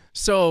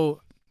so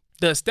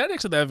the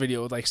aesthetics of that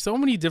video, like so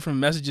many different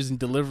messages and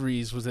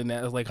deliveries was in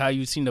that, like how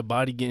you seen the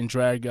body getting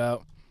dragged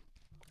out,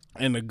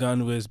 and the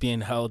gun was being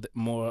held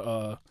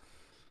more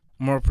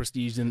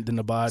prestige than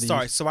the body.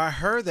 Sorry, so I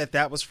heard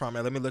that was from.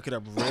 Let me look it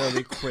up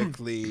really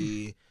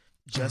quickly.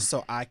 Just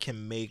so I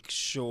can make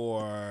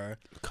sure.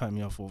 Cut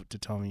me off to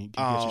tell me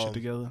get your shit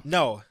together.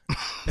 No,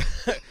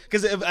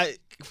 because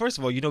first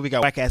of all, we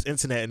got whack ass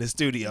internet in the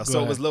studio,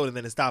 so it was loading,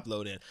 then it stopped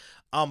loading.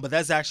 But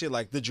that's actually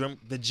like the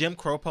Jim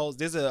Crow post.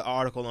 There's an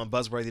article on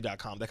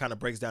Buzzworthy.com that kind of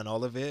breaks down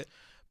all of it.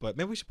 But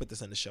maybe we should put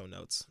this in the show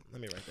notes.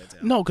 Let me write that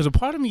down. No, because a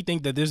part of me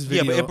think that this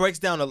video. Yeah, but it breaks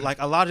down like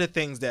a lot of the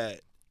things that.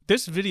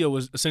 This video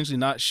was essentially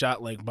not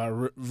shot like by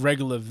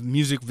regular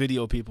music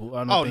video people.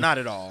 Not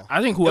at all.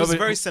 I think whoever it was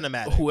very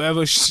cinematic.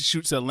 Whoever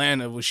shoots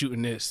Atlanta was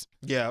shooting this.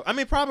 Yeah, I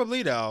mean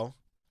probably though.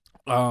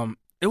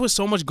 It was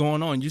so much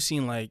going on. You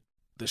seen like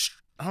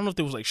I don't know if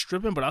there was like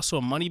stripping, but I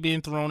saw money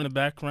being thrown in the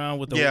background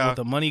with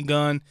the money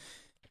gun.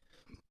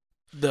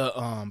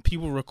 the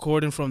people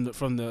recording from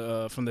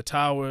the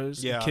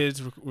towers, Yeah. the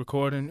kids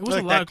recording. It was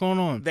Like a lot going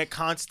on. That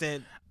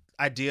constant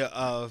idea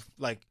of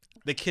like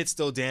the kids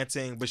still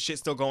dancing, but shit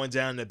still going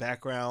down in the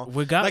background.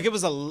 We got- like it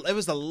was a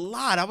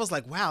lot. I was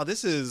like, wow,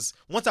 this is.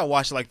 Once I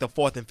watched it like the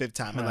fourth and fifth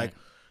time, and Right. like,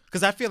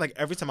 because I feel like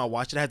every time I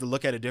watched it, I had to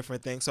look at a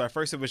different thing. So at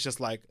first it was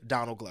just like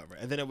Donald Glover,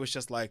 and then it was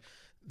just like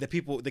the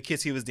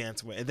kids he was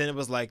dancing with, and then it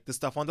was like the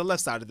stuff on the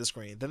left side of the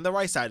screen, then the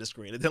right side of the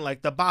screen, and then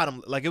like the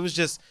bottom. Like it was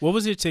just. What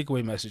was your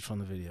takeaway message from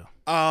the video?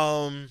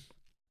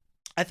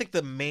 I think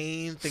the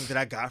main thing that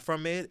I got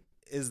from it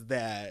is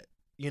that,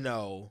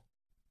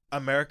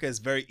 America is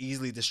very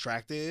easily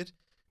distracted.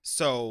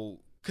 So,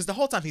 because the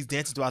whole time he's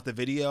dancing throughout the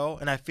video,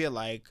 and I feel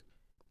like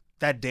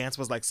that dance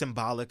was like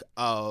symbolic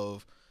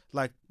of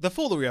like the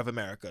foolery of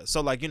America. So,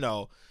 like,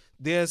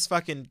 there's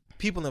fucking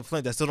people in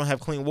Flint that still don't have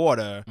clean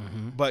water,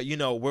 but,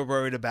 we're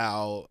worried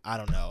about, I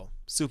don't know,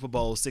 Super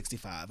Bowl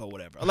 65 or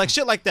whatever. Like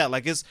shit like that.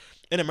 Like it's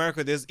in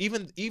America, there's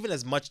even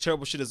as much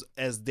terrible shit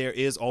as there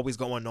is always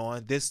going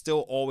on, there's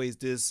still always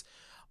this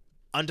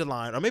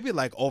underline, or maybe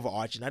like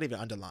overarching, not even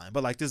underline,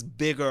 but like this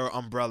bigger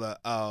umbrella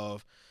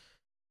of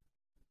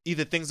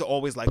either things are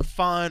always like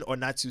fun or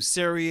not too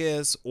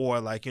serious, or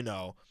like,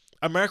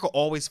 America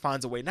always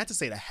finds a way, not to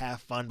say to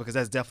have fun, because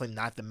that's definitely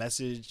not the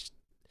message.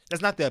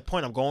 That's not the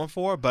point I'm going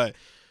for, but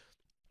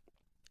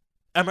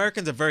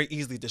Americans are very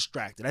easily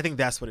distracted. I think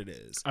that's what it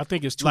is. I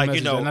think it's two Like,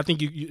 messages, and I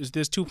think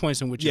there's 2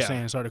 points in which you're Yeah.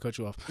 saying. Sorry to cut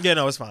you off, Yeah,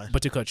 no, it's fine.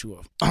 but to cut you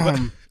off.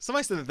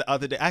 Somebody said that the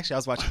other day. Actually, I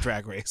was watching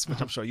Drag Race,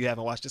 which I'm sure you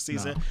haven't watched the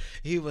season. No.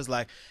 He was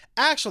like,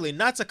 "Actually,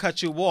 not to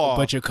cut you off,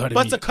 But you're cutting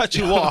but me." to cut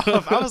you off."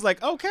 I was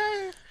like,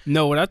 "Okay."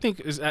 No, what I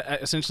think is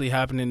essentially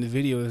happening in the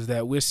video is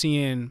that we're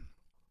seeing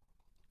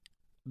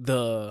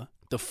the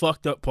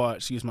fucked up part,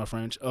 excuse my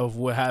French, of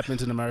what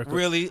happens in America.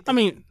 Really? I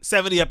mean,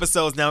 70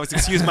 episodes now. It's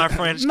excuse my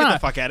French. Get Nah, the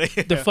fuck out of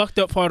here. the fucked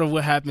up part of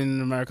what happened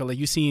in America, like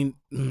you seen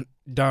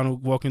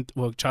Donald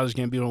Childish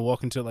Gambino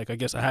walk into like, I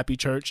guess, a happy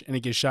church, and it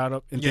gets shot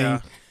up and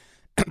Yeah.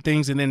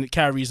 things, and then it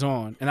carries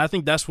on. And I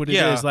think that's what it is.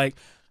 Yeah. Like,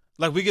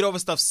 Like we get over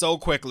stuff so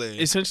quickly.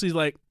 essentially,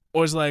 like,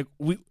 or it's like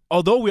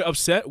although we're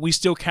upset, we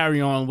still carry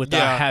on with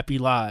Yeah. our happy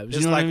lives.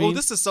 It's You know like, what I mean? oh,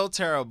 this is so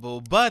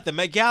terrible, but the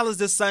Met Gala's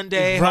this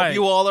Sunday. Right. Hope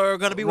you all are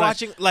going to be Right.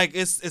 watching. Like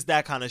it's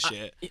that kind of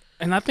shit.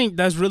 And I think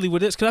that's really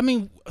what it is. Because, I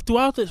mean,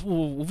 throughout this, if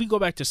we go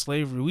back to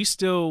slavery, we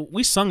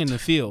sung in the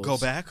fields. Go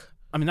back?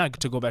 I mean, not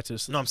to go back to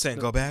this. No, I'm saying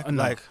go back. No.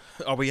 Like,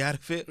 are we out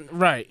of it?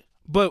 Right.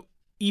 But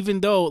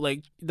even though,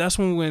 like, that's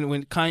when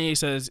Kanye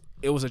says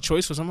it was a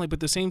choice for something, like, but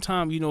at the same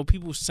time,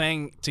 people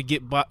sang to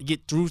get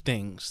through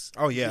things.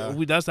 Oh, yeah.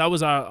 That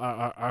was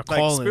our Like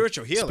calling.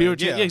 spiritual healing,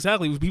 yeah.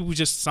 exactly. People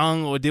just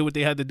sung or did what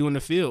they had to do in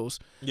the fields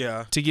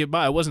Yeah. to get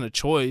by. It wasn't a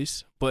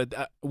choice. But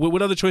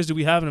what other choice do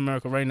we have in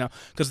America right now?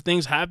 Because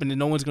things happen and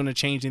no one's going to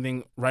change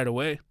anything right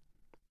away.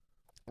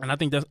 And I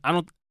think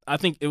I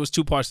think it was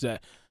two parts to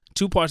that.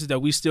 Two parts is that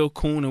we still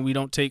coon and we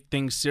don't take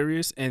things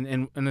serious, and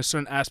in a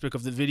certain aspect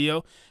of the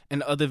video,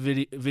 and the other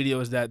video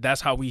is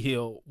that's how we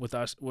heal with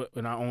us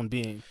in our own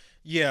being.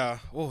 Yeah.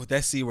 Oh,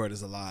 that C word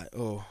is a lot.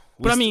 Oh.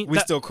 But I mean, we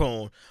still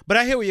coon. But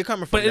I hear where you're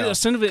coming from. But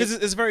some of it, because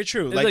it's very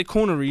true. it's like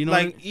coonery, you know.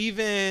 Like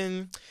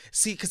even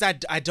see, because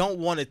I don't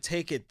want to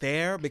take it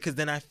there, because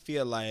then I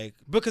feel like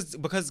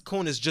because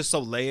coon is just so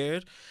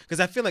layered. Because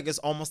I feel like it's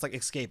almost like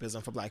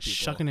escapism for black people.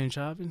 Shucking and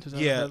jiving. Is that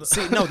Yeah. better?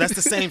 See, no, that's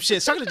the same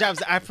shit. Shucking and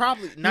jiving. I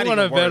probably not you even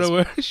want a better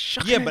worse. word?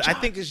 Shucking Yeah, and but I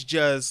jiving. think it's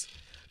just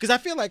because I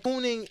feel like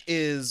cooning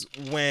is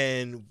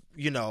when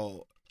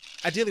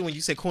ideally when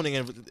you say cooning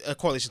in a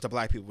correlation to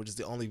black people, which is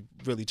the only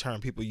really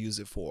term people use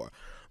it for.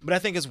 But I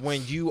think it's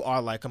when you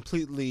are like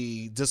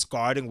completely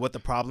discarding what the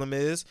problem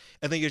is,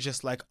 and then you're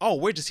just like, oh,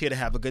 we're just here to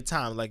have a good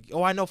time. Like,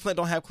 oh, I know Flint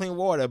don't have clean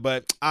water,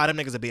 but them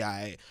niggas will be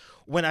alright.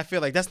 When I feel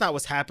like that's not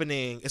what's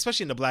happening,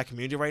 especially in the black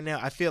community right now.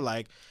 I feel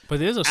like But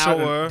there is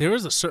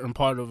a certain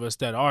part of us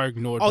that are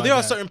ignored. oh, by there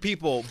are that. certain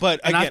people, but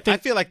And I again, I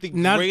think feel like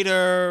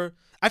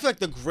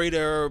the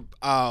greater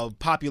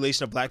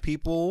population of black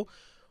people,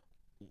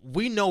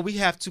 we know we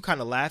have to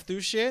kind of laugh through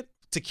shit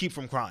to keep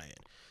from crying.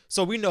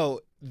 So we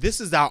know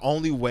this is our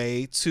only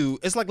way to.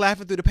 It's like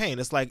laughing through the pain.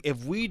 It's like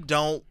if we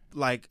don't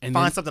find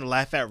something to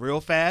laugh at real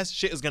fast,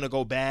 shit is gonna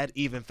go bad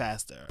even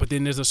faster. But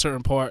then there's a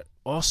certain part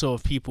also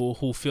of people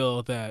who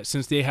feel that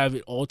since they have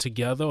it all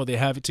together or they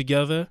have it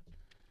together,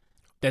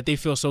 that they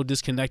feel so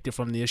disconnected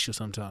from the issue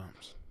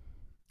sometimes.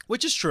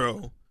 Which is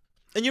true.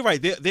 And you're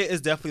right. There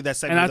is definitely that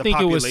segment And I of the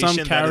think it was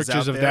population some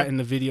characters of there. that in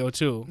the video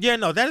too. Yeah,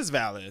 no, that is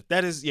valid.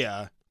 That is,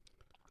 yeah.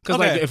 Because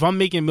Okay. like if I'm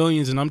making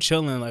millions and I'm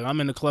chilling, like I'm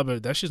in the club,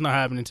 that shit's not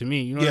happening to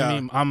me. You know what I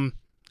Yeah. mean?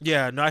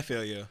 Yeah, no, I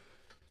feel you.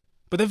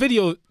 But the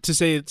video, to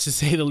say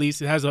the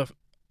least, it has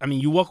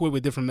you walk away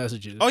with different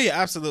messages. Oh yeah,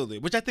 absolutely.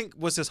 Which I think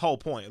was his whole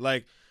point.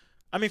 Like,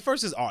 I mean,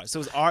 first is art. So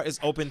his art is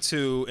open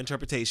to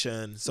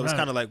interpretation. So it's Right.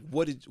 kind of like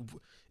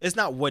it's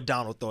not what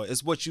Donald thought.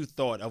 It's what you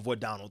thought of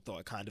what Donald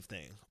thought, kind of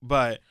thing.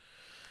 But,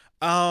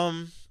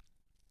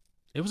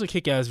 It was a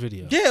kick-ass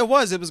video. yeah, it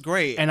was. It was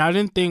great. And I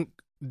didn't think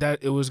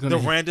that it was gonna.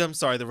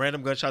 the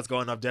random gunshots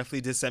going off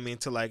definitely did send me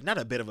into like not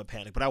a bit of a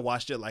panic, but I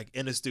watched it like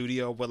in the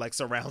studio with like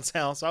surround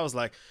sound. So I was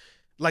like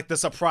Like the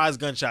surprise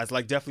gunshots,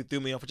 like definitely threw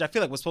me off, which I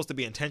feel like was supposed to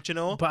be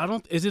intentional. But I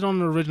don't. Is it on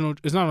the original?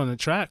 It's not on the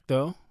track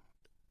though.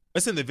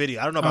 It's in the video.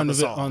 I don't know about the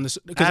song.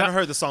 I haven't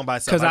heard the song by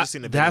itself. I just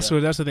seen the video.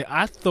 That's the thing.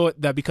 I thought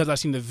that because I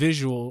seen the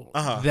visual,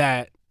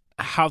 that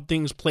how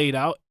things played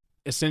out,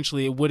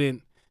 essentially it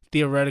wouldn't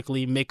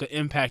theoretically make an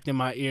impact in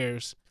my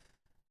ears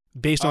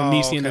based on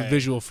me seeing the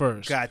visual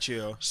first. Got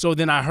you. So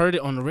then I heard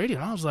it on the radio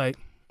and I was like,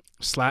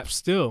 slap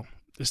still.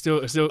 It's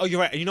still. Oh, you're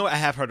right. You know what? I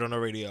have heard it on the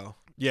radio.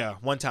 Yeah,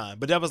 one time.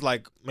 But that was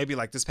like maybe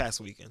like this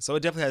past weekend. So it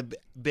definitely had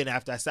been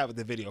after I sat with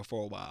the video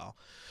for a while.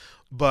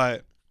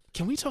 But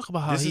can we talk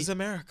about how this is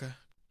America?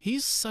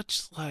 He's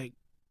such like,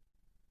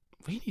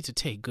 we need to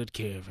take good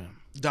care of him.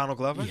 Donald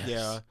Glover? Yes.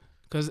 Yeah.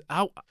 Because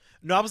I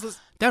was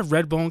listening. That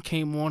Redbone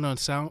came on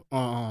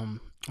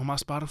my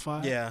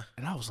Spotify. Yeah.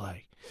 And I was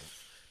like,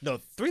 no,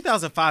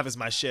 3005 is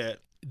my shit.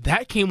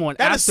 That came on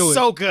that afterwards. Is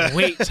so good.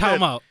 Wait,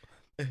 time out.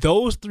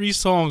 Those 3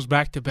 songs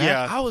back to back,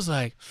 yeah. I was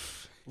like,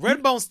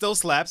 Redbone still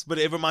slaps, but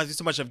it reminds me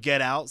so much of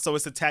Get Out, so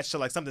it's attached to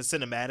like something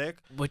cinematic.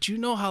 But you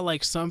know how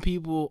like some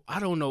people, I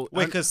don't know.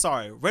 Wait, because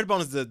Redbone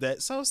is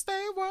that. So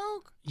stay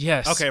woke.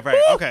 Yes. Okay, right.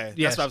 Woo! Okay,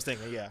 yes. That's what I was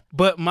thinking. Yeah.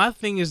 But my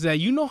thing is that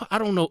I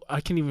don't know. I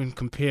can't even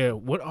compare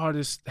what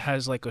artist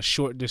has like a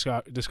short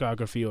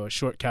discography or a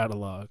short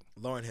catalog.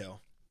 Lauryn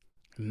Hill.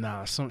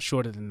 Nah, some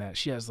shorter than that.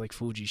 She has like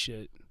Fuji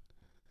shit.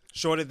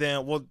 Shorter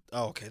than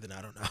okay, then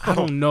I don't know. I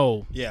don't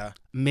know. Yeah.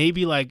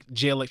 Maybe like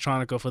J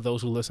Electronica for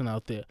those who listen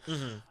out there.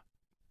 Mm-hmm.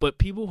 But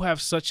people who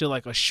have such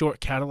a short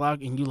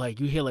catalog and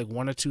you hear like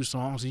 1 or 2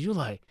 songs and you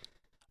like,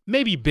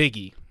 maybe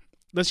Biggie.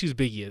 Let's use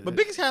Biggie. But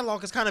Biggie's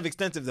catalog is kind of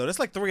extensive though. There's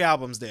like 3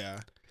 albums there.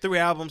 3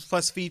 albums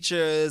plus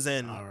features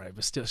and. All right,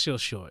 but still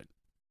short.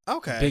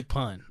 Okay. Big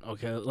pun.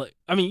 Okay. Like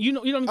I mean, you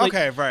know what I mean? Like,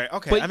 okay, right.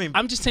 Okay. But I mean,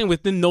 I'm just saying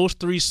within those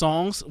 3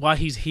 songs while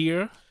he's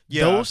here,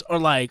 yeah. Those are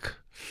like.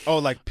 Oh,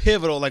 like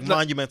pivotal, like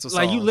monumental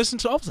songs. Like you listen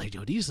to, I was like,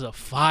 yo, these are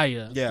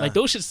fire. Yeah. Like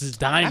those shits is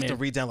diamond. I have to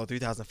re-download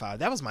 3005.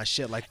 That was my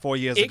shit like 4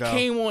 years ago. It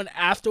came on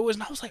afterwards,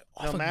 and I was like,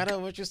 oh, no matter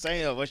what you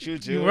say or what you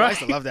do, right. I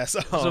used to love that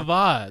song. It's a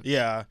vibe.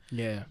 Yeah.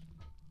 Yeah.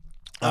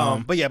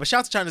 But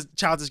shout out to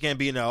Childish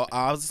Gambino.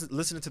 I was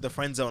listening to the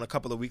Friend Zone a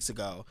couple of weeks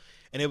ago,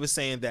 and it was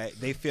saying that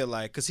they feel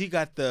like, because he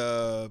got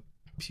the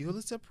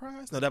Pulitzer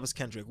Prize? No, that was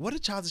Kendrick. What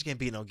did Childish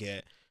Gambino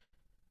get?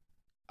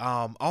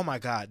 Oh my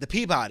God, the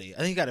Peabody. I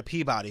think he got a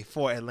Peabody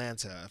for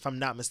Atlanta, if I'm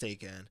not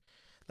mistaken.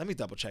 Let me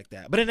double check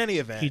that. But in any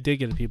event, he did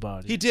get a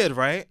Peabody. He did,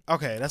 right?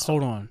 Okay,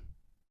 Hold on.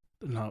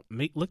 No,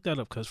 look that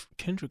up because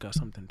Kendrick got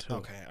something too.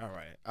 Okay, all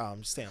right.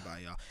 Stand by,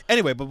 y'all.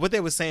 Anyway, but what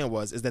they were saying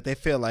is that they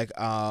feel like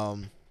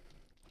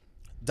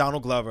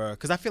Donald Glover,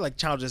 because I feel like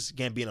Childish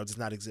Gambino does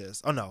not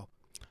exist. Oh no,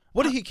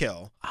 what did he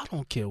kill? I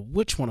don't care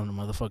which one of the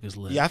motherfuckers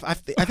lived. Yeah, I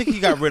think he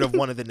got rid of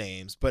one of the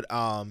names. But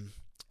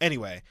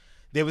anyway.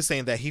 They were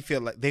saying that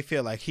they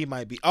feel like he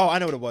might be. Oh, I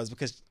know what it was,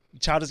 because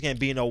Childish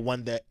Gambino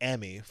won the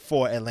Emmy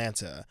for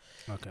Atlanta,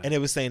 and it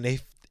was saying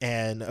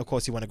and of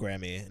course he won a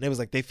Grammy, and it was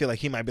like they feel like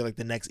he might be like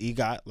the next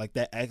EGOT, like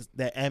that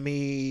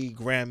Emmy,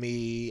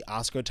 Grammy,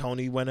 Oscar,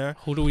 Tony winner.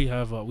 Who do we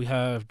have? We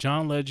have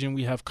John Legend,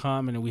 we have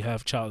Common, and we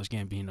have Childish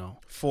Gambino.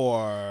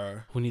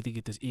 For who need to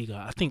get this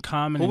EGOT? I think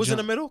Common. Who was in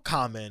the middle?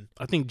 Common.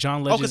 I think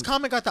John Legend. Oh, because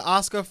Common got the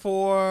Oscar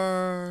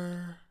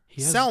for.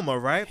 Selma,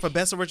 right, for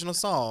best original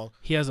song.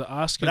 He has an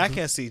Oscar, but I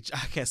can't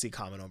see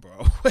Common on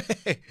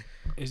Broadway.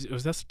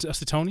 That's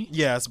the Tony?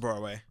 Yeah, it's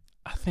Broadway.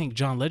 I think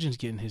John Legend's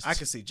getting his. I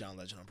can see John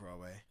Legend on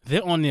Broadway.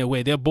 They're on their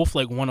way. They're both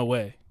like 1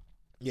 away.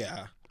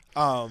 Yeah.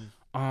 I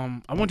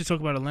wanted to talk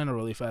about Atlanta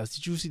really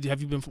fast.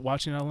 Have you been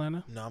watching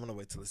Atlanta? No, I'm gonna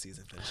wait till the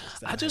season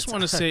finishes. I just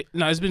want to say,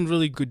 no, it's been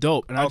really good,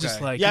 dope, and I just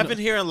like. Yeah, I've been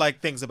hearing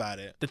like things about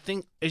it. The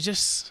thing, it's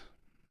just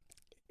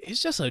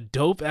a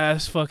dope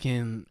ass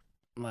fucking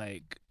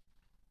like.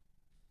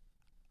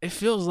 It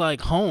feels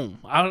like home.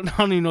 I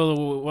don't even know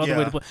the other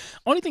way to put it.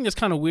 Only thing that's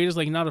kind of weird is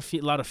like not a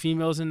lot of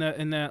females in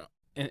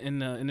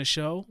the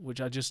show, which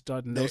I just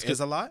started noticing. There is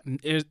a lot?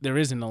 There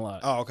isn't a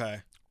lot. Oh,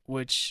 okay.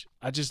 Which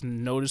I just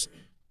noticed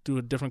through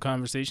a different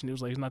conversation. It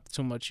was like it's not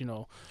too much,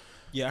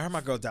 Yeah, I heard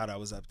my girl Dada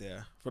was up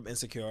there from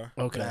Insecure.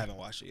 Okay. But I haven't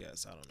watched it yet,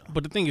 so I don't know.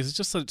 But the thing is, it's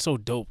just so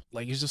dope.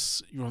 Like it's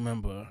just, you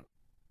remember,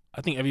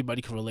 I think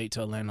everybody can relate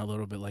to Atlanta a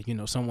little bit. Like,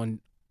 someone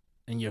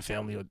in your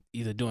family are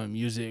either doing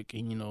music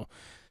and,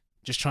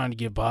 just trying to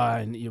get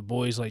by, and your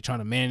boys like trying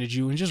to manage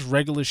you, and just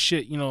regular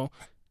shit,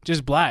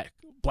 just black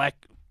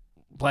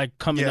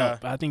coming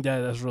up. I think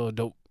that's real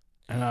dope,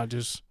 and I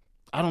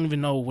don't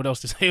even know what else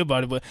to say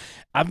about it, but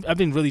I've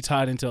been really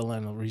tied into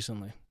Atlanta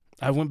recently.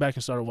 I went back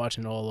and started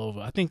watching it all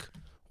over. I think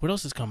what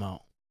else has come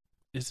out?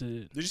 Did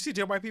you see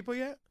Dear White People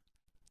yet?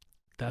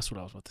 That's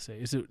what I was about to say.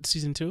 Is it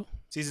season 2?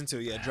 Season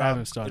 2, yeah. It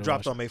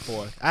dropped on May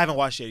 4th. I haven't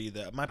watched it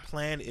either. My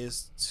plan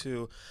is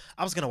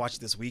I was gonna watch it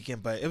this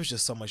weekend, but it was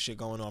just so much shit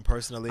going on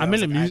personally. I'm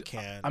in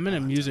a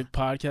music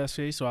podcast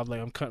phase, so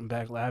I'm cutting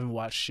back. Like, I haven't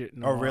watched shit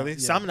in a while. Really? Yeah.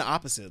 So I'm in the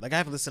opposite. Like, I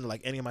haven't listened to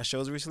like any of my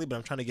shows recently, but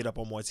I'm trying to get up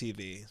on more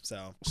TV.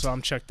 So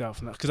I'm checked out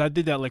from that because I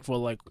did that like for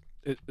like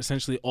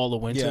essentially all the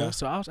winter. Yeah.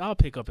 So I'll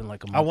pick up in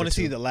like a month. I want to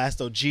see two. The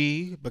Last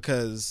OG,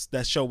 because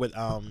that show with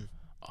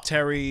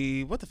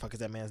Terry. What the fuck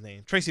is that man's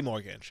name? Tracy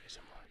Morgan.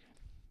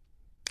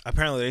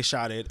 Apparently they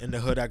shot it in the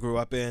hood I grew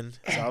up in.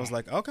 So I was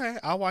like, okay,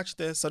 I'll watch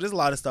this. So there's a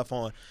lot of stuff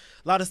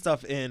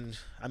in,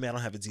 I mean, I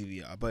don't have a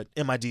DVR, but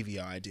in my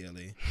DVR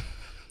ideally.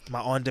 My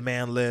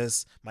on-demand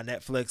list, my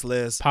Netflix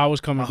list. Power's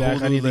coming my back.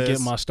 Hulu I need to get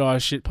list. my Star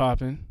shit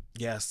popping.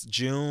 Yes,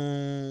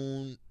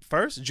 June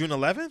 1st, June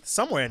 11th,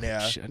 somewhere in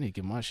there. Shit, I need to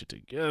get my shit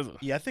together.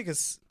 Yeah, I think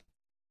it's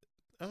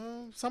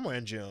somewhere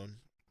in June.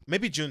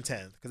 Maybe June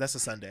 10th, because that's a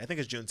Sunday. I think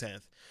it's June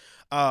 10th.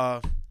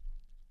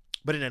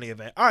 But in any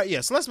event. All right,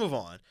 yeah, so let's move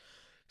on.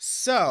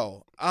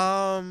 So,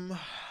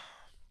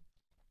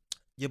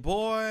 your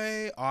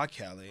boy R.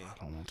 Kelly.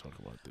 I don't want to talk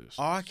about this.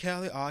 R.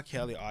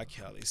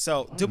 Kelly.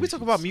 So, did we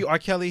talk about Mute R.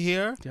 Kelly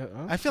here? Yeah,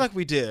 I feel like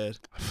we did.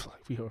 I feel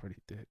like we already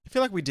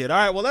did. All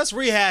right, well, let's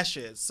rehash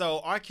it.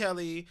 So, R.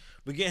 Kelly,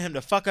 we're getting him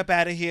the fuck up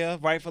out of here,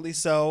 rightfully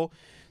so.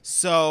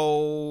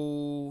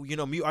 So,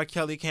 Mute R.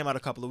 Kelly came out a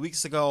couple of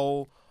weeks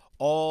ago.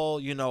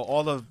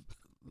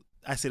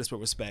 I say this with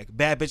respect.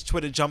 Bad Bitch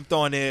Twitter jumped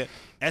on it.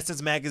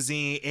 Essence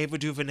Magazine, Ava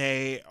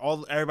DuVernay,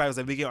 everybody was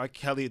like, we get R.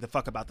 Kelly the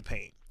fuck about the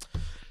paint.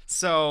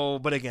 So,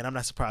 but again, I'm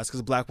not surprised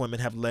because black women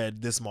have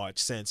led this march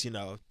since,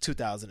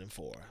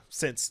 2004,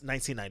 since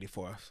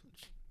 1994.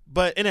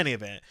 But in any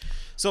event,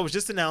 so it was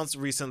just announced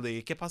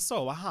recently. ¿Qué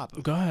pasó? What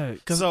happened? Go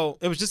ahead. So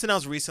it was just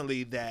announced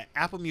recently that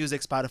Apple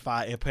Music,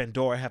 Spotify, and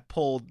Pandora have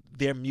pulled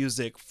his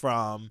music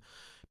from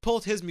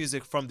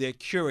their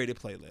curated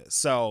playlist.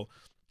 So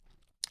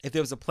if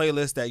there was a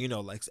playlist that,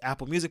 like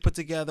Apple Music put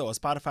together or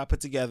Spotify put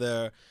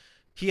together,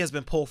 he has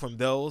been pulled from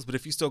those. But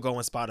if you still go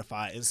on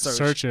Spotify and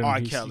search him, R.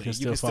 Kelly, you can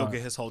still find.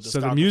 get his whole discography. So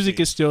the music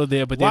is still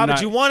there, but why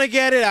would you want to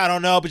get it? I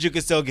don't know, but you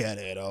can still get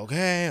it.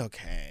 Okay.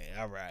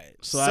 All right.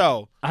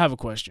 So I have a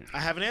question. I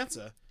have an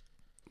answer.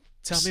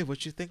 Tell me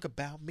what you think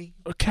about me.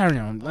 Carry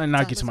on. And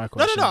I'll get to my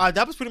question. No.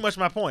 That was pretty much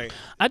my point.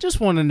 I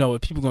just want to know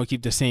if people going to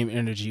keep the same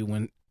energy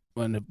when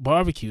the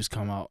barbecues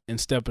come out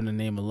and Step in the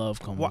Name of Love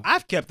come out. Well,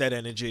 I've kept that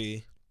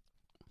energy.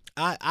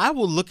 I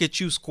will look at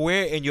you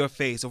square in your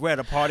face if we're at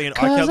a party and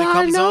R. Kelly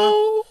comes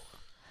on.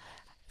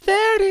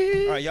 There it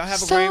is. All right, y'all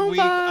have a great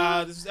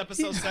week. This is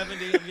episode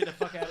 70. I'm getting the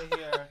fuck out of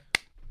here.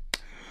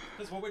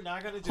 Because what we're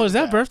not going to do is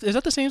that birthday? Is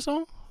that the same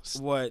song?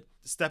 What?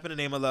 Step in the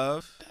Name of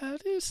Love?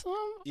 That is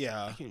some.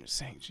 Yeah. I can't even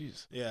sing.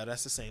 Jeez. Yeah,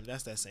 that's the same.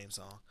 That's that same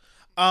song.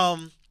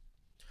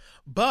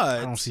 But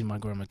I don't see my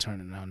grandma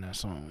turning down that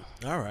song.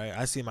 All right,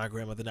 I see my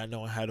grandmother not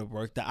knowing how to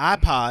work the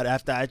iPod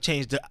after I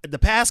changed the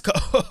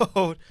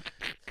passcode.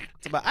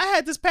 But I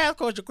had this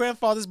passcode your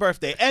grandfather's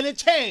birthday, and it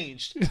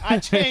changed. I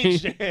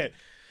changed it.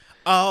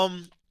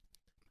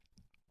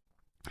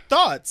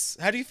 Thoughts?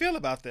 How do you feel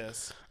about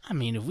this? I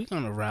mean, if we're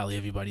gonna rally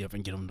everybody up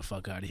and get them the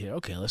fuck out of here,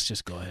 okay, let's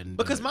just go ahead and.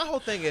 Because do my whole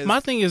thing is,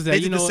 that they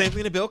did the same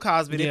thing to Bill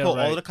Cosby. They pulled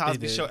all of the right,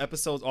 Cosby Show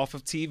episodes off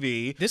of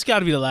TV. This got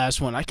to be the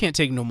last one. I can't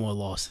take no more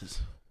losses.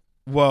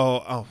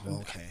 Well,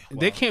 okay.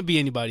 There can't be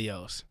anybody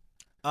else.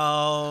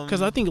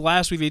 Because I think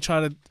last week they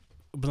tried to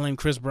blame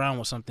Chris Brown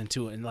or something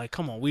too, and like,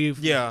 come on, we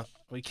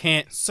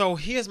can't. So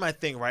here's my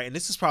thing, right? And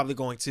this is probably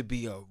going to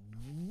be a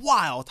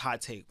wild hot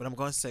take, but I'm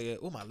going to say it.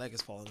 Oh, my leg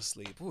is falling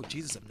asleep. Oh,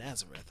 Jesus of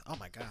Nazareth. Oh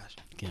my gosh.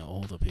 Getting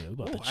old up here. We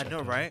about to check I know,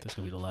 out. right? This is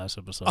gonna be the last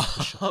episode.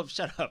 Oh,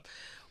 shut up.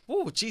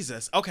 Oh,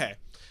 Jesus. Okay.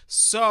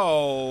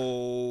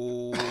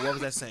 So what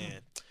was I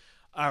saying?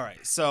 All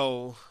right.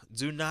 So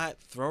do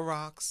not throw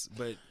rocks,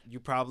 but you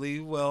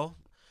probably will.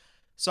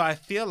 So I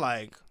feel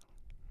like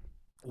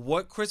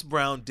what Chris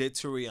Brown did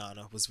to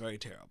Rihanna was very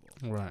terrible.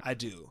 Right. I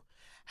do.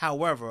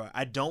 However,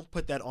 I don't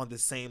put that on the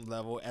same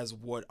level as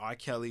what R.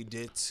 Kelly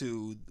did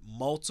to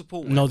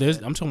multiple women. No,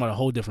 I'm talking about a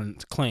whole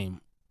different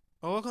claim.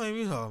 Oh, what claim are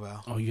you talking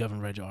about? Oh, you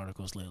haven't read your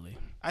articles lately.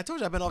 I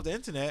told you I've been off the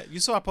internet. You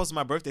saw I posted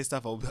my birthday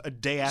stuff a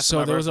day after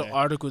my birthday. So there was an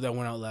article that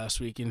went out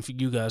last week, and if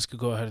you guys could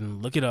go ahead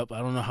and look it up. I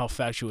don't know how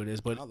factual it is,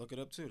 but I'll look it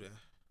up too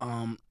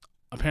then.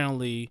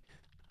 Apparently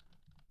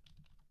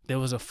there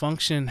was a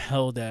function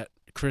held at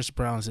Chris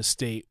Brown's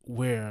estate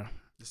where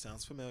This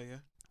sounds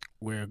familiar.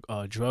 Where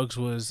drugs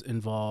was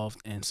involved,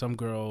 and some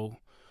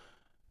girl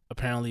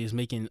apparently is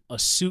making a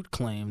suit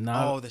claim.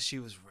 That she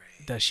was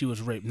raped. That she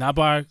was raped, not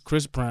by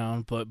Chris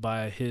Brown, but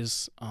by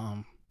his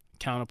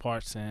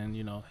counterparts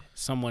and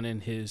someone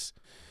in his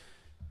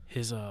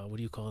what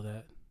do you call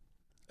that?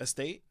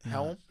 Estate?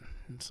 Home?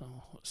 So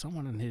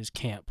someone in his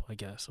camp, I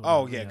guess.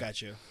 Oh yeah,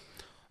 got you.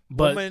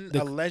 But woman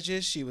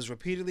alleges she was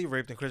repeatedly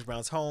raped in Chris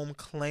Brown's home.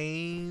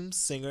 Claims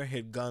singer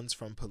hid guns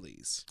from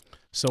police.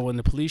 So when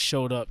the police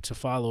showed up to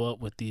follow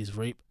up with these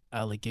rape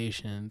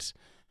allegations,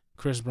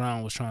 Chris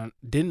Brown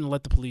didn't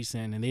let the police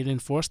in, and they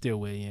didn't force their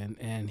way in,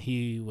 and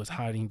he was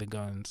hiding the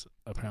guns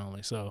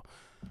apparently. So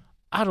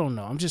I don't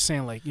know. I'm just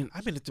saying, like,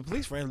 I mean, if the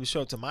police randomly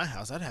show up to my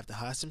house, I'd have to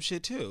hide some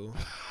shit too,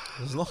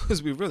 as long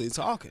as we really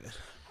talking.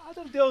 Hide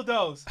them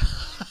dildos.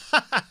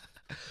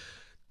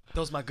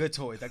 Those my good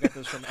toys. I got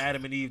those from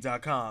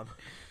AdamandEve.com.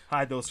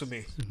 Hide those for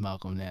me.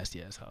 Malcolm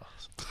Nasty ass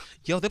house.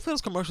 Yo, they play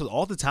those commercials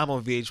all the time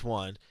on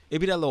VH1. It'd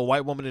be that little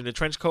white woman in a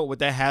trench coat with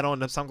that hat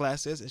on and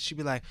sunglasses, and she'd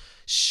be like,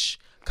 "Shh,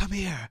 come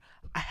here.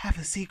 I have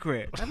a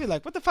secret. I'd be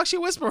like, what the fuck she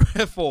whispering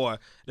for?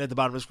 And at the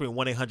bottom of the screen,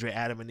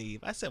 1-800-ADAM-AND-EVE.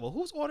 I said, well,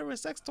 who's ordering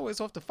sex toys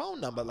off the phone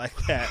number like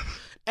that?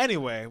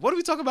 Anyway, what are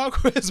we talking about,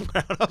 Chris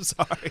Brown? I'm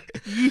sorry.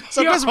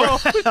 So Chris Brown,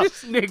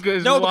 this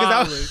nigga's no,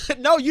 wild. because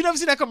no, you never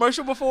seen that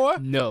commercial before?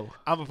 No.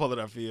 I'm gonna pull it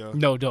up for you.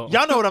 No, don't.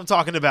 Y'all know what I'm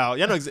talking about.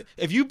 Y'all know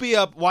if you be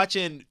up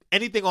watching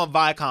anything on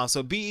Viacom,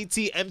 so BET,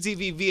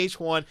 MTV,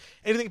 VH1,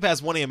 anything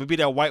past 1 a.m., it'd be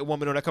that white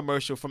woman on that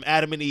commercial from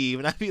Adam and Eve,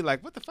 and I'd be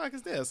like, what the fuck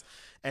is this?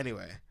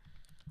 Anyway.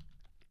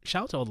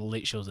 Shout out to all the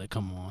late shows that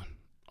come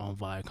on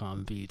Viacom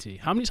and BET.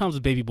 How many times does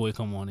Baby Boy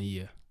come on a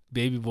year?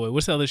 Baby Boy.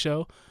 What's the other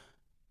show?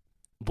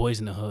 Boys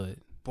in the Hood.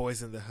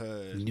 Boys in the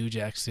Hood. New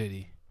Jack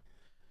City.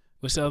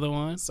 What's the other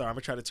one? Sorry, I'm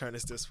gonna try to turn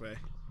this way.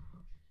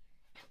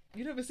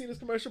 You never seen this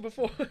commercial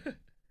before?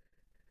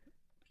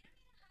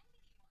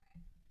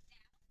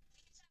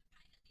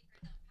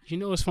 You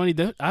know what's funny?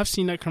 I've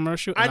seen that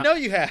commercial. I know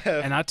you have.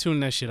 And I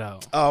tuned that shit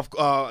out.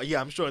 Yeah,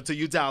 I'm sure until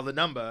you dial the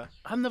number.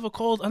 I never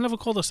called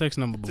a sex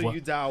number before. Until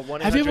you dial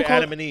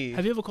 1-800-ADAM-AND-EVE.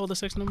 Have you ever called a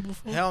sex number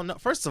before? Hell no.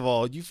 First of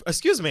all,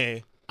 excuse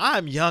me.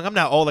 I'm young. I'm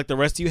not old like the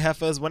rest of you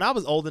heifers. When I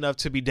was old enough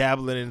to be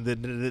dabbling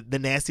in the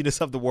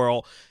nastiness of the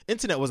world,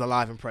 internet was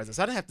alive and present.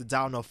 So I didn't have to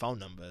dial no phone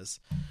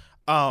numbers.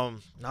 I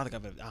don't think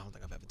I've ever dialed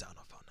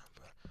no phone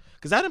number.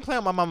 Because I didn't play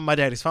on my mom and my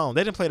daddy's phone.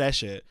 They didn't play that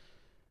shit.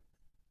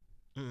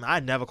 I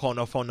never call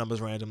no phone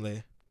numbers randomly.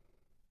 You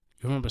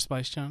remember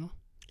Spice Channel?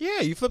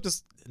 Yeah, you flip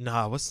this.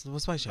 Nah, what's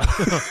Spice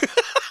Channel?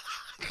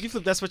 You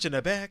flip that switch in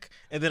the back,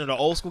 and then in the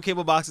old school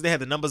cable boxes, they had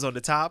the numbers on the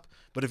top.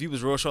 But if you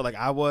was real short like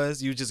I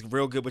was, you just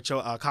real good with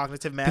your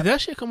cognitive math. Did that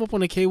shit come up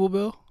on the cable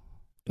bill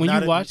when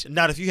not you watch?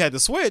 Not if you had the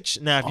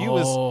switch. Now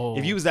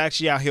if you was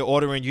actually out here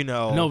ordering,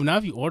 No, not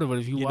if you order, but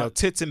if you watch,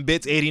 tits and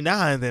bits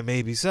 89, then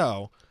maybe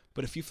so.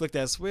 But if you flick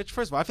that switch,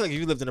 first of all, I feel like if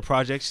you lived in the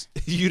projects,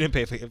 you didn't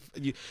pay for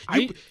it.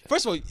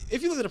 First of all,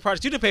 if you lived in the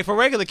projects, you didn't pay for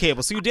regular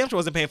cable, so you damn sure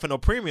wasn't paying for no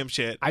premium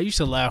shit. I used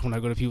to laugh when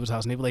I go to people's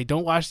house and they be like,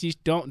 "Don't watch these,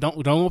 don't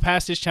go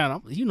past this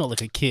channel." You know,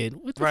 like a kid.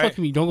 What the fuck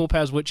you mean? Don't go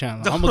past what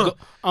channel? I'm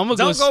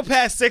gonna go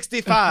past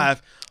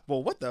 65.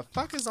 Well, what the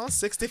fuck is on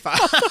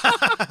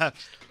 65?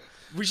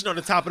 Reaching on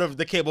the top of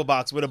the cable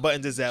box where the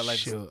buttons is at, like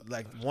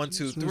 1,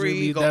 2,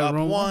 3, go up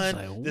 1.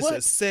 Like, this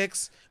is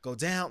 6. Go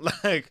down,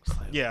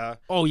 yeah.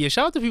 Oh yeah,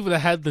 shout out to people that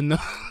had the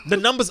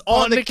numbers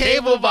on the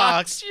cable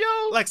box.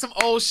 Yo, like some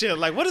old shit.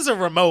 Like, what is a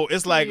remote?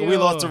 It's like we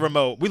lost the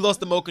remote. We lost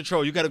the remote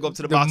control. You got to go up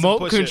to the box and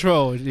push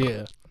control, it.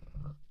 Yeah.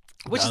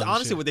 Which is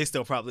honestly what they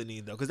still probably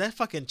need though, because that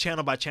fucking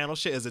channel by channel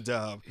shit is a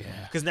dub. Yeah.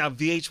 Because now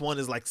VH1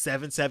 is like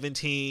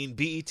 717,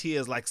 BET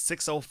is like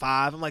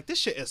 605. I'm like, this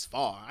shit is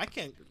far. I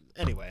can't.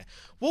 Anyway,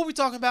 what are we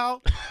talking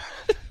about?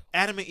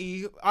 Adam and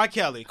Eve, R.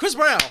 Kelly, Chris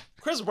Brown.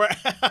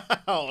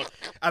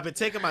 I've been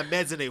taking my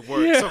meds and they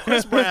work. Yeah. So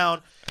Chris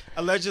Brown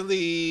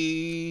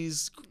allegedly,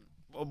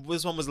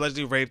 this one was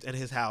allegedly raped in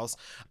his house.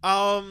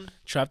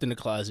 Trapped in the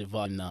Closet,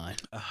 Volume 9.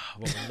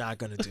 What we're not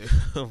gonna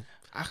do.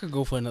 I could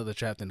go for another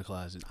Trapped in the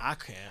Closet. I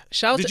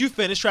can't. Did you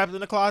finish Trapped in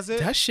the Closet?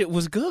 That shit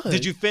was good.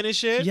 Did you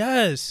finish it?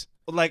 Yes.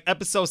 Like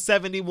episode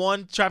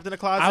 71, Trapped in the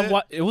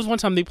Closet? It was one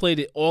time they played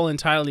it all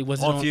entirely.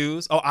 Was it on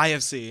Fuse? Oh,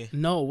 IFC.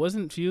 No, it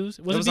wasn't Fuse.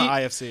 It was on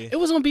IFC. It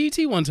was on BET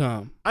one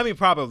time. I mean,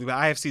 probably, but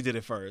IFC did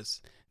it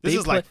first. This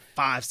is like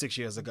 5-6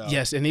 years ago.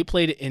 Yes, and they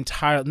played it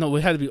entirely. No,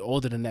 it had to be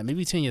older than that.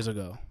 Maybe 10 years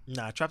ago.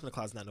 Nah, Trapped in the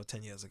Closet not no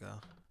 10 years ago.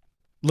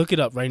 Look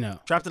it up right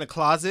now. Trapped in the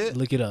Closet?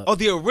 Look it up. Oh,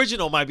 the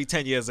original might be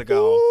 10 years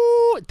ago.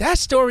 Ooh, that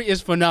story is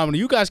phenomenal.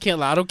 You guys can't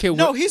lie. I don't care what.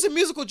 No, he's a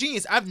musical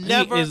genius. He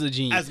is a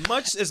genius. As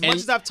much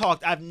as I've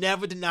talked, I've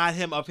never denied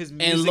him of his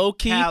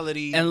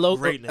musicality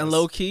greatness. And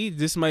low key,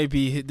 this might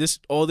be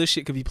all this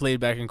shit could be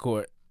played back in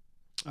court.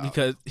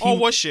 Because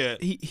what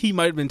shit? He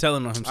might have been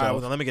telling on himself. All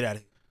right, well, let me get at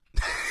it.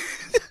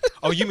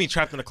 Oh, you mean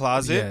Trapped in the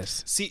Closet?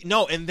 Yes. See,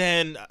 no, and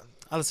then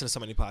I listen to so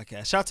many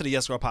podcasts. Shout out to the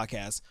Yes Girl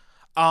podcast.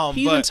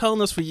 He's been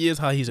telling us for years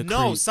how he's a creep.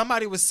 No,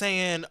 somebody was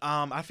saying,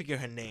 I forget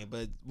her name,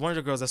 but one of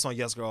the girls that's on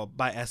Yes Girl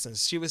by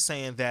Essence, she was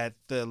saying that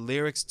the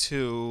lyrics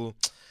to,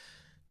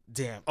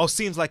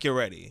 Seems Like You're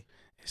Ready.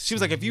 She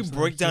was like, if you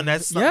break down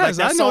that song, yes, like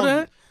that I know song,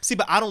 that. See,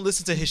 but I don't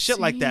listen to his shit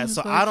like that,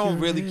 so I don't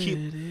really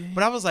keep.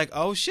 But I was like,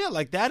 oh shit,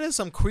 like that is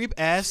some creep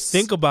ass.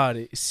 Think about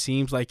it. It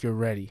seems like you're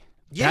ready.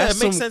 Yeah,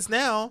 it makes sense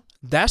now.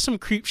 That's some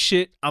creep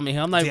shit. I mean,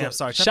 I'm not even.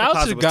 Sorry. Shout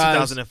out to the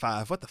guys.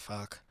 2005. What the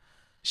fuck?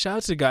 Shout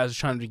out to the guys who's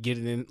trying to get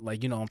it in,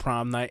 like, on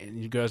prom night,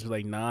 and you girls be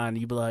like, nah, and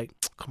you be like,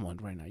 come on,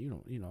 right now,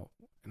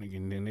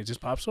 and then it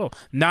just pops off.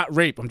 Not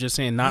rape. I'm just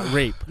saying, not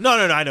rape. No,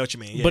 I know what you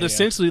mean. Yeah, but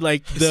essentially,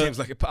 like, it seems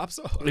like it pops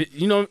off.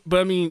 But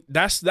I mean,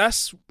 that's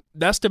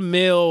the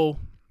male,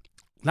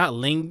 not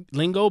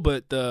lingo,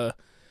 but the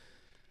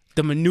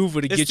maneuver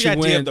to get you in. It's the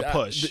idea of the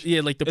push.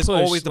 Like the it's push.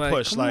 It's always the like,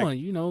 push. Come like,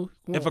 on,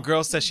 if a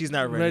girl says she's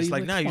not ready, it's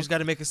like, nah, you just got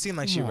to make it seem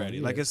like she's ready.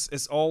 Yeah. Like,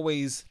 it's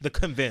always the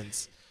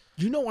convince.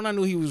 You know when I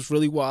knew he was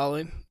really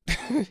wilding?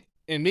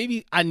 And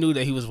maybe I knew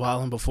that he was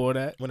wilding before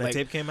that. When that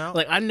tape came out?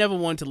 Like, I never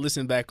wanted to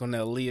listen back on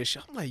that Aaliyah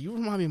show. I'm like, you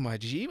remind me of my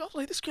Jeep? I was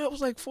like, this girl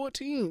was like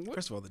 14. What?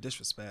 First of all, the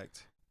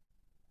disrespect.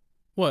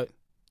 What?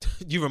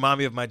 You remind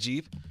me of my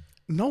Jeep?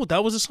 No,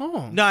 that was a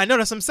song. No, I know.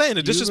 That's what I'm saying.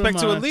 The disrespect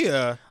to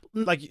Aaliyah.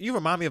 Like, you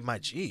remind me of my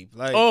Jeep.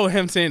 Like, Oh,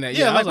 him saying that.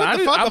 Yeah, I like, was what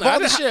the fuck of all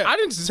this shit? I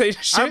didn't say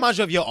shit. I remind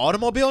you of your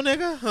automobile,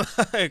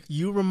 nigga. Like,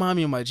 You remind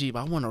me of my Jeep.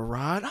 I want to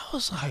ride. I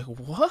was like,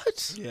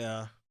 what?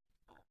 yeah.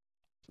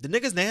 The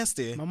nigga's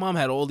nasty. My mom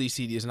had all these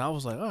CDs, and I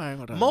was like, all right,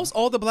 whatever. Most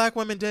older black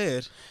women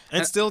did,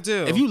 and still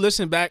do. If you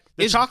listen back,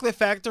 the it's, Chocolate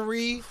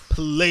Factory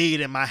played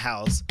in my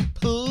house.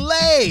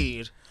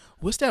 Played.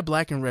 what's that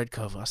black and red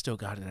cover? I still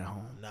got it at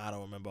home. Nah, I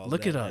don't remember all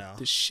Look of it that up. now.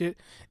 The shit.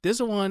 There's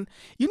a one.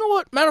 You know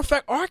what? Matter of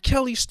fact, R.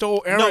 Kelly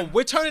stole Aaron. No,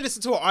 we're turning this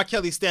into an R.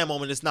 Kelly stand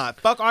moment. It's not.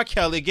 Fuck R.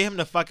 Kelly. Get him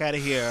the fuck out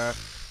of here.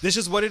 This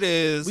is what it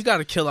is. We got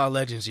to kill our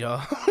legends,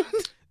 y'all.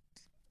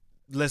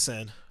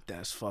 Listen,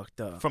 That's fucked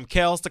up. from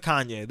Kels to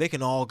Kanye, they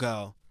can all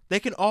go. They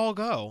can all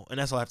go. And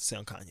that's all I have to say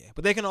on Kanye.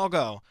 But they can all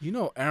go. You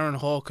know, Aaron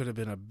Hall could have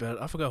been a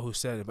better. I forgot who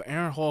said it, but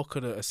Aaron Hall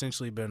could have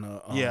essentially been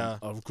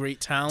a great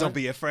talent. Don't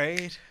be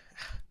afraid.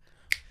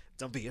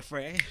 Don't be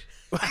afraid.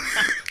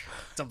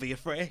 Don't be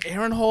afraid.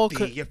 Aaron Hall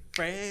could. Be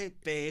afraid,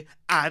 babe.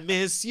 I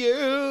miss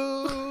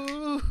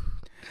you.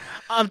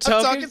 I'm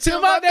talking to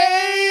my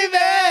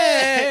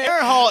baby.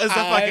 Aaron Hall is the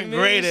I fucking miss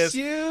greatest.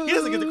 you. He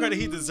doesn't get the credit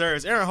he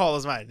deserves. Aaron Hall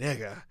is my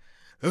nigga.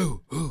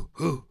 Ooh.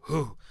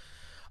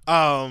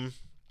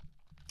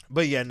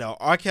 But yeah, no.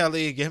 R.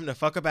 Kelly, get him the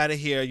fuck up out of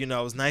here. You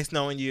know, it was nice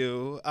knowing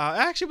you.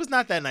 Actually, it was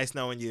not that nice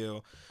knowing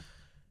you.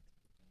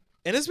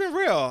 And it's been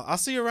real. I'll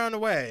see you around the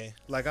way.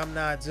 Like, I'm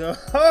not.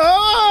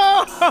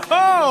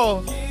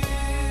 Oh!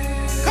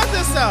 Cut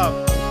this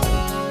up.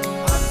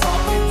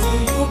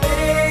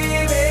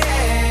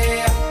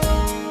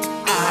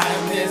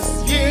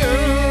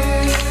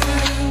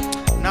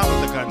 Not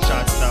with the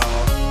gunshots,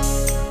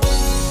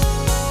 though.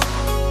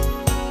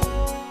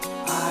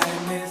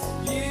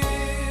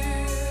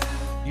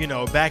 You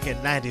know, back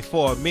in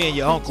 94, me and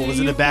your uncle was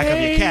in the back of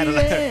your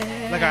Cadillac.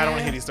 Like, I don't want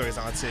to hear these stories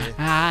on too.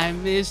 I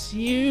miss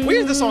you. When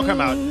did this song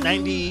come out?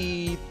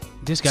 90?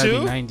 This gotta be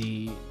Two?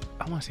 90.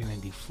 I want to say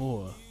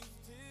 94.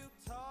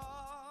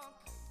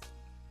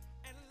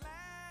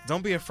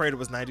 Don't Be Afraid it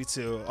was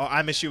 92. Oh,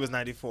 I Miss You was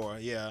 94.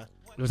 Yeah.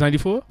 It was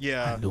 94?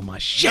 Yeah. I knew my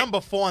shit.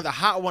 Number 4 on the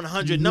Hot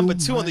 100. Knew Number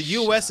 2 my on the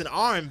US and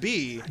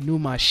R&B. I knew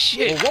my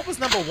shit. Well, what was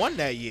number 1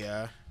 that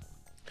year?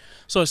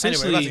 So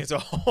essentially, Anyway, let's get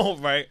into a whole,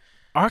 right?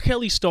 R.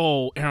 Kelly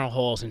stole Aaron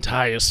Hall's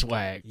entire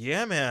swag.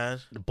 Yeah, man.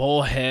 The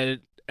bald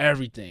head,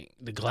 everything.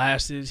 The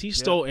glasses. He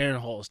stole Aaron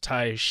Hall's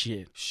entire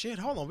shit. Shit,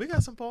 hold on. We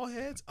got some bald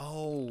heads?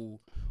 Oh,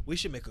 we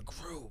should make a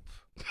group.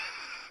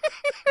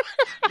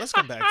 Let's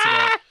come back to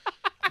that.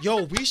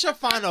 Yo, we should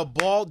find a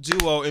bald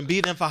duo and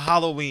be them for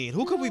Halloween.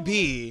 Who could we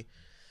be?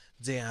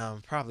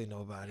 Damn, probably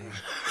nobody.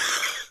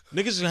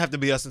 Niggas just gonna have to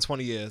be us in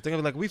 20 years. They're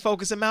gonna be like, we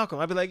focus in Malcolm.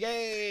 I'd be like,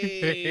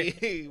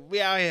 yay, we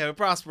out here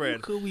prospering.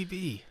 Who could we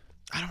be?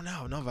 I don't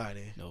know.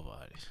 Nobody.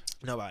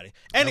 Nobody.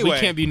 Anyway. We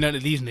can't be none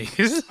of these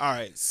niggas. All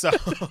right, so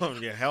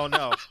yeah, hell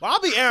no. Well,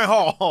 I'll be Aaron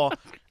Hall.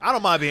 I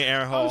don't mind being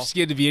Aaron Hall. I'm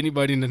scared to be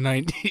anybody in the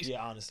 90s.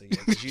 Yeah, honestly, yeah,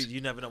 'cause you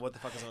never know what the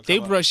fuck is gonna They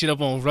come brushed it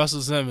up on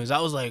Russell Simmons. I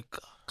was like,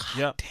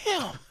 Yep.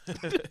 damn.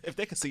 If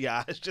they could see your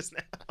eyes just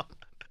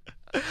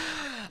now.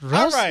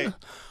 Russ? All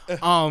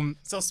right.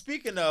 So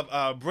speaking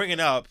of bringing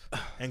up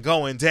and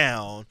going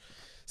down,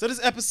 so this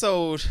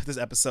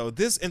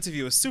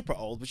interview is super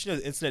old, but you know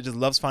the internet just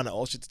loves finding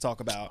old shit to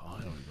talk about.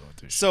 I don't know what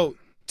this So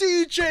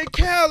DJ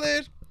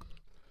Khaled,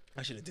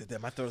 I should have did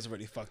that. My throat is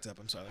already fucked up.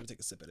 I'm sorry. Let me take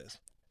a sip of this.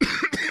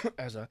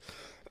 as a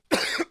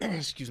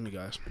excuse me,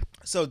 guys.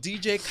 So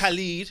DJ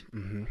Khaled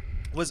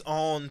was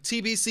on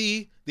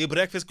TBC, The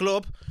Breakfast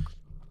Club,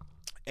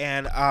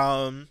 and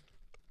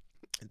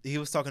he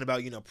was talking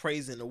about, you know,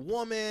 praising a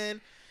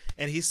woman,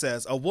 and he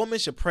says a woman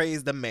should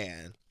praise the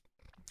man.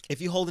 If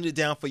you're holding it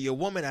down for your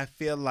woman, I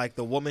feel like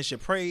the woman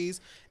should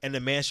praise and the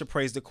man should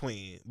praise the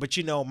queen. But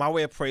you know, my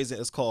way of praising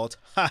is called,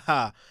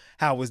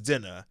 how was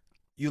dinner?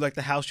 You like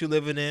the house you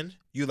living in?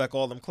 You like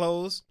all them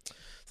clothes? So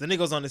then he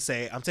goes on to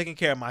say, I'm taking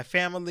care of my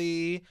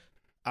family.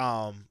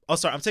 I'm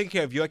taking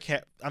care of your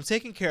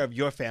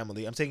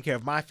family. I'm taking care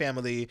of my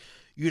family.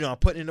 You know, I'm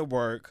putting in the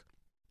work.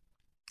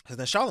 And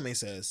then Charlamagne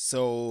says,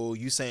 so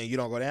you saying you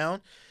don't go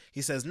down?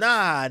 He says,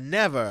 nah,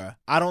 never.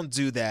 I don't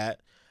do that.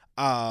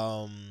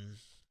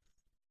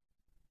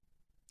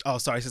 He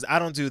says, I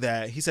don't do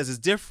that. He says, it's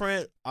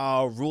different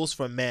rules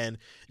for men.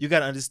 You got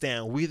to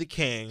understand, we the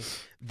king.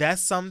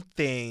 There's some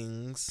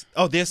things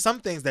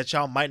that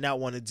y'all might not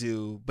want to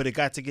do, but it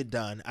got to get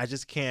done. I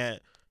just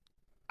can't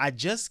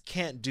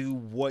do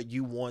what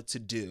you want to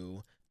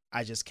do.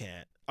 I just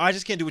can't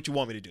do what you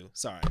want me to do.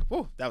 Sorry.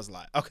 Whew, that was a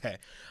lot. Okay.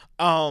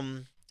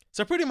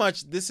 So pretty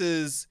much this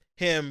is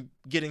him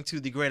getting to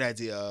the great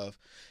idea of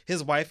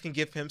his wife can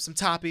give him some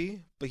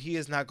toppy, but he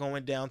is not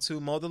going down to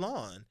mow the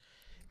lawn.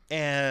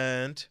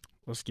 And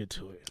Let's get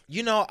to it.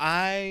 you know,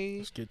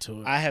 Let's get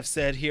to it. I have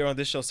said here on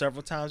this show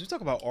several times, we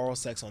talk about oral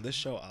sex on this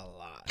show a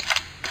lot.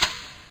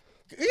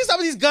 You stop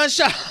with these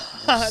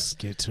gunshots. Let's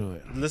get to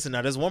it. Listen,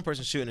 now there's one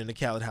person shooting in the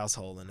Khaled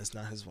household, and it's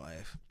not his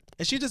wife.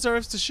 And she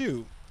deserves to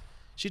shoot.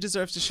 She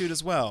deserves to shoot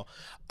as well.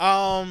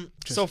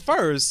 So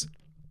first,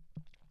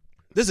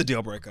 this is a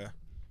deal breaker.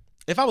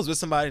 if I was with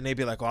somebody and they'd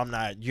be like, "Oh,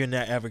 you're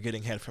not ever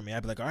getting head from me,"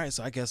 I'd be like, "All right,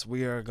 so I guess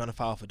we are gonna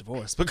file for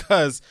divorce."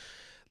 Because,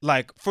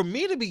 like, for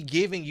me to be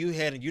giving you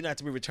head and you not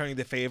to be returning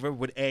the favor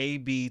would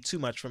be too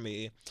much for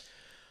me.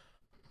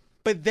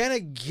 But then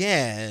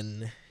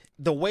again,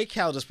 the way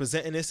Cal just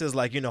presenting this is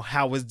like,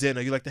 how was dinner?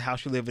 You like the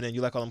house you're living in.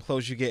 You like all them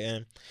clothes you're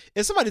getting.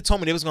 If somebody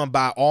told me they was going to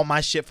buy all my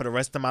shit for the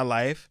rest of my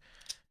life,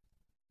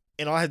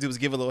 and all I had to do was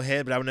give a little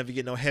head, but I would never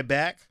get no head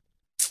back,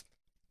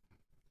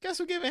 guess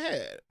who giving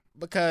head?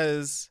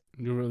 Because...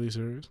 You're really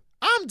serious?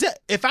 I'm dead.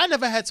 If I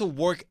never had to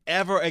work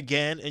ever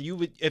again, and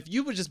if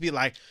you would just be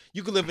like,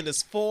 you could live in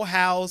this full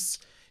house...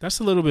 That's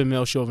a little bit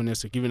male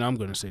chauvinistic. Even I'm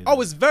going to say that. Oh,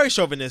 it's very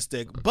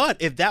chauvinistic.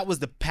 But if that was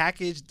the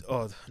package,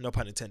 no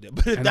pun intended.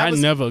 But if and that I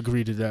was, never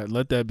agree to that.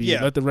 Let that be.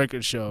 Yeah. Let the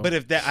record show. But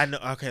if that, I know.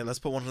 Okay, let's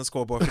put one on the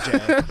scoreboard for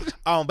Jazz.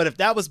 But if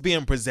that was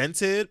being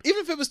presented, even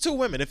if it was two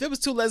women, if it was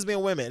two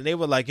lesbian women, and they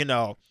were like,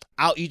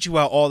 I'll eat you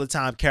out all the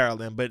time,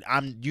 Carolyn, but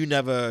you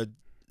never,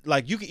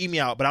 like, you can eat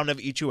me out, but I'll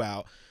never eat you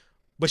out.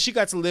 But she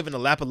got to live in a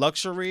lap of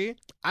luxury.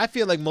 I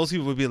feel like most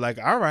people would be like,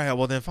 all right,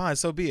 well then fine,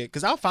 so be it,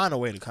 because I'll find a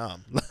way to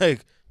come.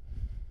 Like.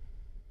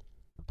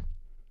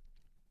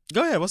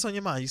 Go ahead. What's on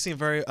your mind? You seem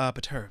very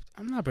perturbed.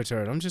 I'm not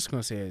perturbed. I'm just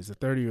going to say, as a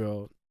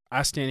 30-year-old,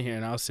 I stand here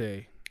and I'll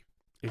say,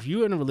 if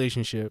you're in a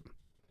relationship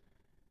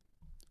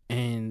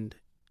and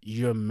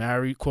you're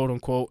married, quote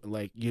unquote,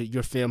 like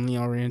you're family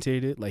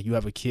orientated, like you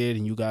have a kid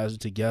and you guys are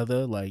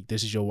together, like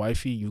this is your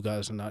wifey, you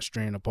guys are not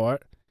straying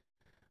apart,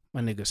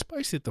 my nigga,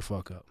 spice it the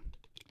fuck up.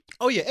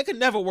 Oh, yeah. It could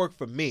never work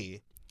for me.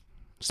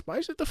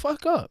 Spice it the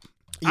fuck up.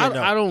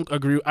 Yeah, I don't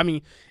agree. I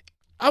mean,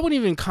 I wouldn't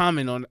even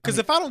comment on... Because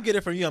if I don't get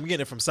it from you, I'm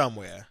getting it from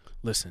somewhere.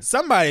 Listen,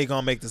 somebody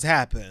gonna make this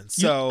happen.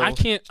 So I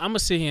can't. I'm gonna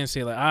sit here and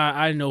say like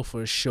I know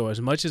for sure. As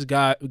much as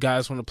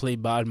guys want to play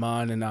bad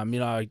man and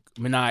mina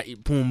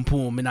boom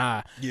boom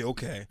mina. Yeah,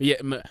 okay. Yeah,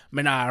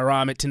 mina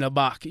ram it in the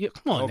back. Yeah,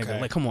 come on, Okay. nigga.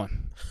 Like, come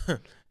on,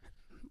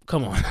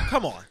 come on,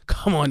 come on,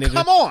 come on, nigga.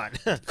 come on,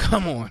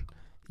 come on.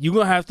 You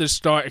gonna have to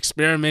start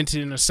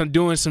experimenting or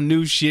doing some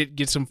new shit.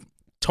 Get some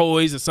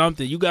toys or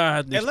something. You gotta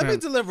have to. And let me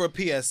deliver a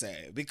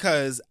PSA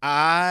because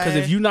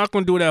if you're not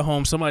gonna do it at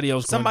home, somebody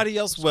else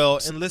will.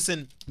 And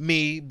listen,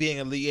 me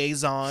being a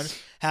liaison,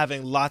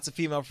 having lots of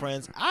female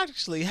friends,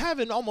 actually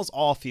having almost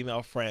all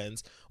female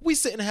friends, we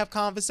sit and have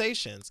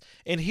conversations.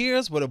 And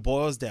here's what it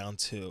boils down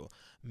to: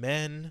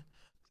 men,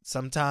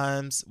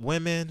 sometimes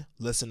women,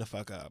 listen the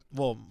fuck up.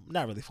 Well,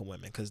 not really for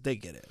women because they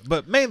get it,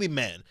 but mainly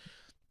men.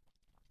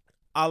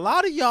 A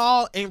lot of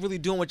y'all ain't really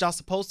doing what y'all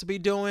supposed to be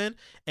doing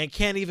and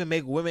can't even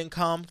make women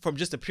come from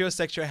just the pure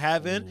sex you're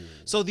having. Ooh.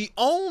 So the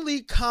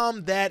only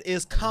cum that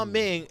is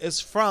coming is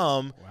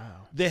from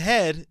the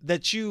head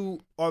that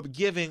you are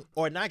giving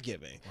or not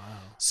giving. Wow.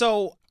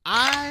 So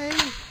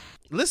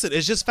listen,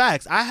 it's just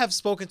facts. I have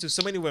spoken to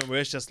so many women where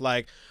it's just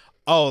like,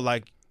 oh,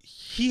 like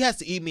he has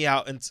to eat me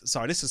out. And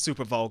sorry, this is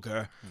super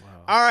vulgar.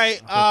 Wow. All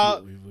right.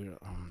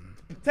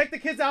 Take the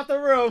kids out the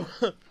room.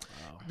 Wow.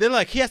 They're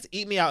like, he has to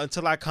eat me out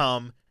until I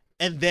come.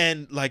 And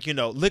then, like,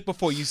 lick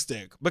before you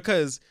stick.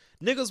 Because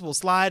niggas will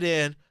slide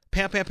in,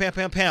 pam, pam, pam,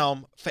 pam,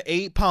 pam, for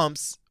 8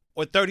 pumps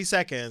or 30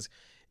 seconds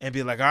and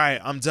be like, all right,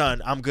 I'm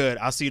done. I'm good.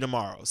 I'll see you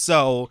tomorrow.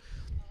 So,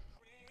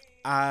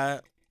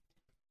 what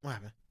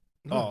happened?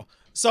 Mm. Oh,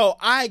 so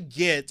I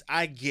get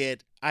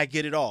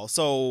it all.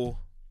 So,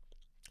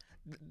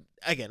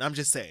 again, I'm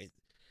just saying,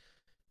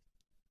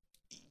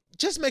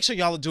 just make sure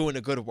y'all are doing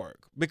the good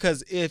work.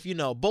 Because if,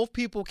 both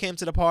people came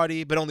to the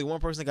party, but only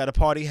one person got a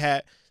party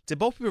hat, did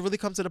both people really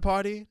come to the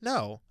party?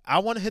 No. I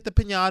want to hit the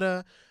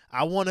piñata.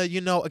 I want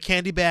to, a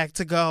candy bag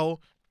to go.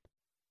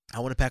 I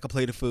want to pack a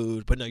plate of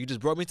food. But no, you just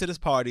brought me to this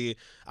party.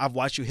 I've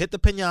watched you hit the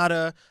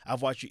piñata.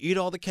 I've watched you eat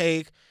all the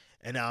cake.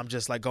 And now I'm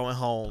just like going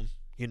home,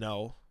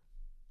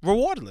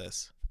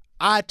 rewardless.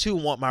 I too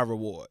want my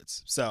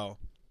rewards. So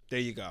there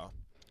you go.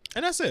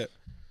 And that's it.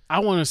 I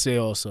want to say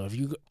also,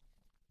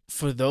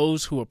 for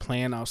those who are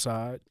playing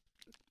outside,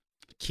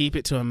 keep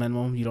it to a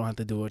minimum. You don't have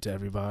to do it to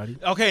everybody.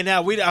 Okay,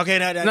 now no. You're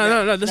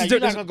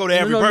not gonna go to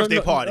every birthday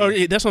party. Oh,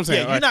 yeah, that's what I'm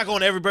saying. Yeah, you're not going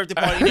to every birthday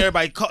party and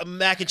everybody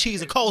mac and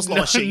cheese and coleslaw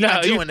and shit. You're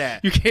not doing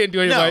that. You can't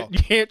do everybody.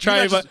 You can't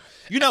try everybody.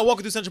 You're not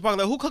walking through Central Park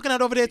like, who cooking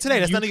out over there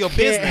today? That's none of your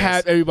business. You can't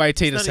have everybody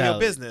tater salad. None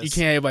of your business. You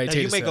can't have everybody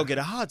tater salad. You may go get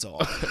a hot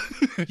dog.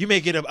 You may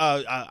get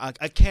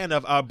a can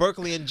of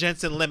Berkeley and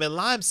Jensen lemon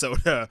lime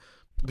soda,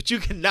 but you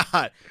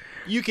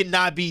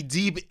cannot be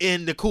deep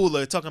in the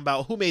cooler talking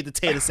about who made the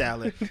tater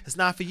salad. It's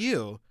not for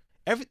you.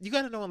 You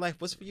got to know in life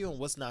what's for you and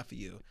what's not for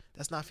you.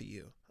 That's not for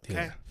you. Okay?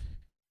 Yeah.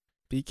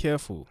 Be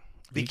careful.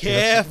 Be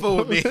careful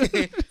with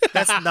me.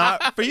 That's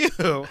not for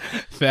you.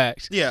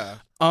 Facts. Yeah.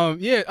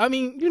 Yeah, I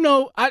mean,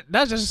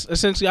 that's just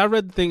essentially, I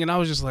read the thing and I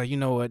was just like, you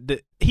know what?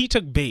 He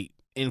took bait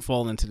in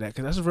falling into that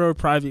because that's a very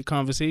private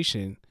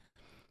conversation.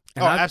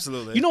 And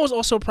absolutely. You know what's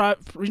also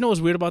what's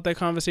weird about that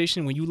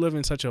conversation? When you live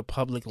in such a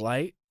public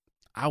light,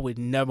 I would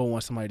never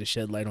want somebody to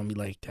shed light on me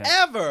like that.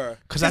 Ever.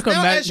 Because I can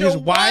now imagine as your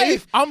his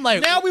wife. I'm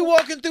like, now we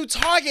walking through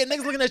Target,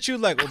 niggas looking at you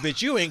like, well,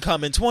 bitch, you ain't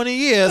coming 20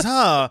 years,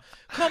 huh?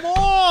 Come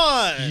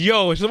on.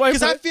 yo, somebody.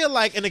 Because I feel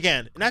like, and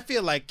I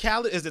feel like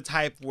Khaled is the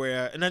type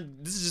where, and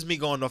this is just me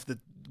going off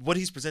what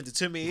he's presented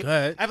to me. Go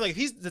ahead. I feel like if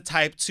he's the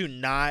type to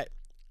not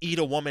eat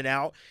a woman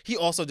out, he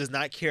also does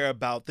not care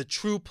about the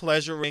true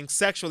pleasuring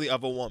sexually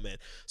of a woman.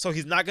 So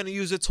he's not going to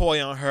use a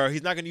toy on her.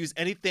 He's not going to use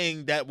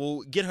anything that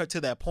will get her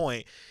to that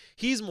point.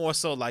 He's more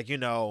so like,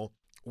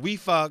 we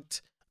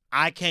fucked,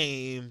 I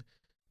came,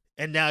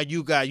 and now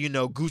you got,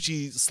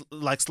 Gucci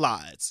like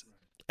slides.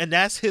 And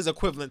that's his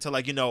equivalent to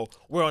like,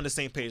 we're on the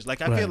same page.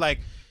 Like, I feel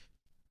like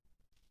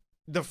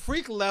the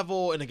freak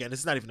level, and again,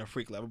 it's not even a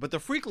freak level, but the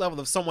freak level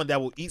of someone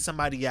that will eat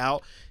somebody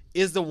out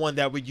is the one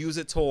that would use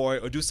a toy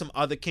or do some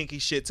other kinky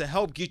shit to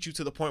help get you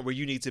to the point where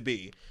you need to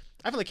be.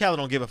 I feel like Khaled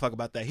don't give a fuck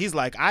about that. He's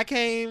like, I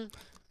came,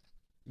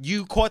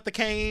 you caught the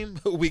came,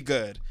 we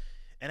good.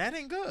 And that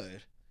ain't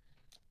good.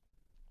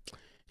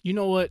 You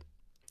know what?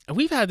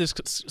 We've had this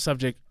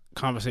subject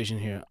conversation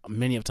here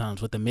many of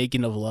times with the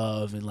making of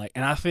love and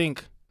I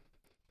think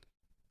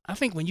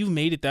when you've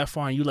made it that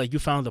far and you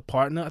found a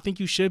partner, I think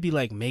you should be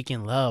like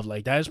making love.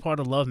 Like that is part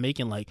of love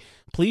making, like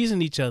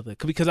pleasing each other.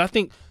 Because I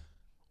think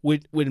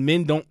what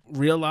men don't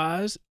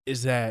realize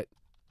is that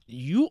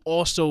you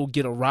also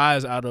get a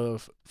rise out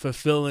of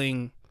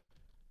fulfilling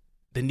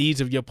the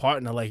needs of your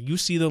partner. Like you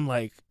see them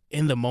like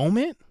in the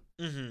moment.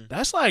 Mm-hmm.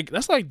 That's like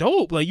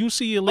dope. Like you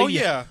see your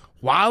lady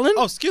wilding.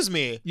 Oh, excuse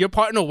me. Your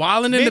partner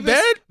wilding in the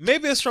bed.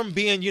 Maybe it's from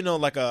being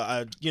like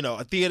a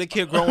theater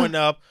kid growing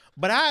up.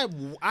 But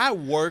I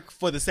work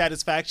for the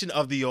satisfaction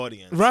of the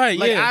audience. Right.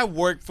 Like yeah. I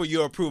work for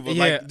your approval.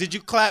 Yeah. Like, did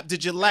you clap?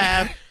 Did you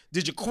laugh?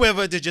 Did you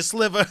quiver? Did you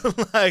sliver?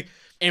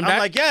 I'm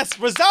like, yes,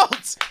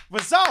 results.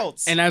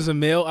 And as a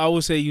male, I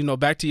will say,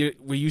 back to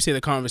where you say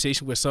the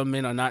conversation where some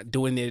men are not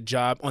doing their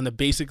job on the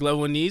basic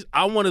level of needs.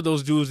 I'm one of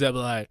those dudes that be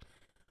like,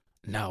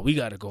 no, we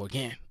gotta go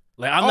again.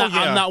 Like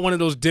I'm not one of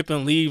those dip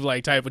and leave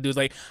like type of dudes.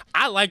 Like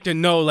I like to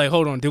know, like,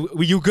 hold on,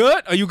 were you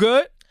good? Are you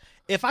good?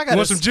 If I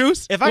got some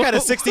juice, if I got a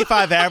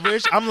 65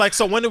 average, I'm like,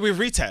 so when do we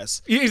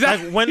retest?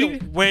 Exactly.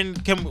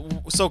 Like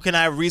can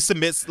I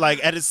resubmit like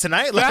edits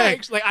tonight?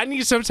 Like I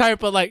need some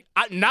type of like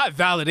not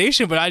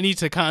validation, but I need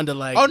to kind of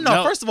like. Oh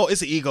no! First of all,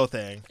 it's an ego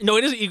thing. No,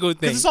 it is an ego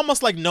thing. It's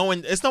almost like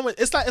knowing. It's like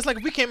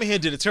if we came in here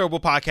and did a terrible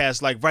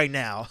podcast like right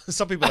now.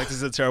 Some people like this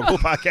is a terrible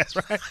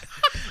podcast, right?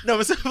 No,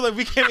 but some like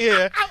we came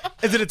here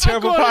and did a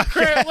terrible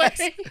podcast.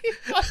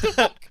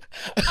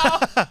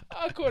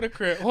 I'll go to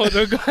crib. Hold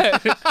on, go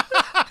ahead.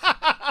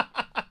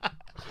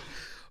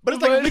 But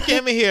it's like if we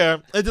came in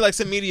here and did like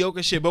some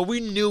mediocre shit, but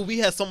we knew we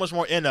had so much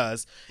more in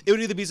us. It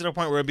would either be to the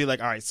point where it'd be like,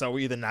 all right, so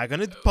we're either not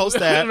gonna post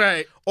that,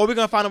 right, or we're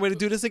gonna find a way to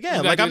do this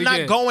again. Like I'm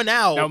not going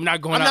out. No, I'm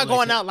not going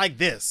out like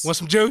this. Want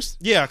some juice?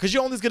 Yeah, because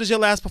you're only as good as your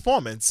last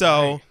performance.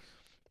 So. Right.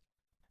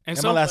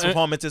 And my last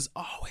performance is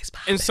always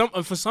popping.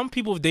 And for some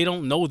people, they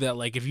don't know that.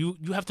 Like, if you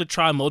have to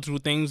try multiple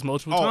things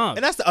multiple times.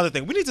 And that's the other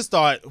thing. We need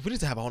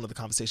to have a whole other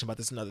conversation about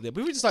this another day. But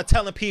we need to start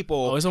telling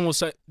people it's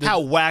almost like how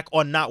whack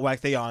or not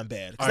whack they are in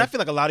bed. Because I feel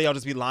like a lot of y'all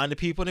just be lying to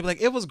people and they be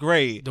like, it was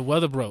great. The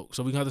weather broke,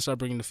 so we're going to have to start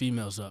bringing the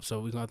females up. So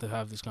we're going to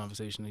have this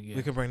conversation again.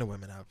 We can bring the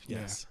women up.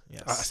 Yes.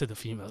 Yeah. I said the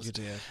females. You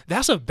did.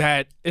 It's real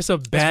bad.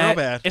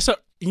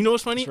 You know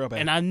what's funny?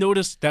 And I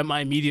noticed that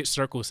my immediate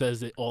circle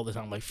says it all the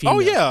time, like females. Oh,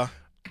 yeah.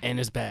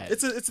 And it's bad.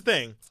 It's a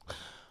thing.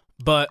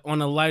 But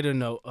on a lighter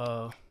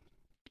note,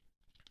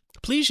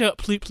 please your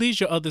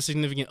other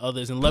significant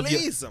others and love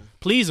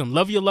please them.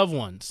 Love your loved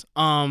ones.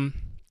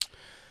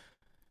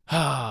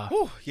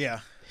 Yeah.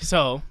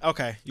 So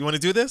okay, you want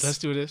to do this? Let's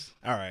do this.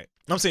 All right.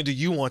 I'm saying, do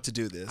you want to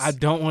do this? I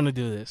don't want to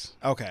do this.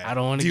 Okay. I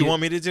don't want to. Do you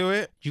want me to do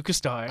it? You can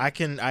start. I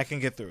can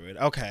get through it.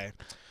 Okay.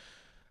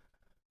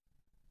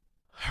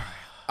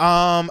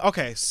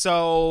 Okay.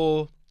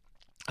 So.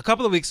 A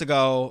couple of months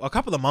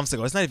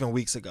ago, it's not even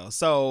weeks ago.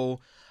 So,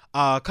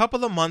 a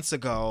couple of months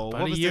ago,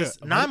 About what was this?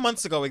 9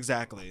 months ago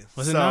exactly.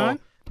 Was it 9?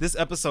 This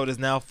episode is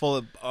now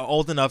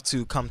old enough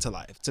to come to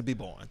life, to be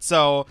born.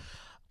 So,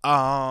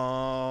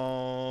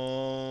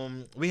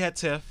 we had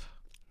Tiff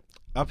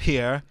up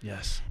here.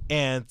 Yes.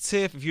 And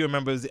Tiff, if you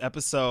remember, was the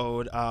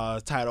episode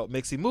titled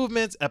Mixie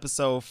Movements,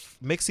 episode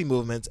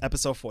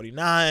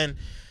 49.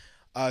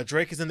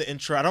 Drake is in the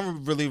intro. I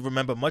don't really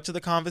remember much of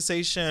the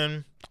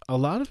conversation. A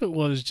lot of it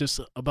was just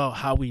about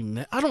how we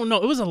met. I don't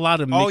know. It was a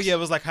lot of mixed. Oh, yeah. It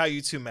was like how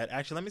you two met.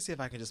 Actually, let me see if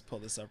I can just pull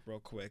this up real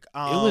quick.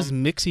 It was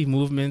mixie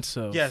movements.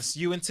 So. Yes,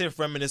 you and Tiff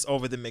reminisce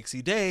over the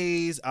mixie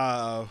days.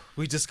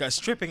 We discussed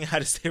stripping and how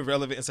to stay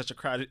relevant in such a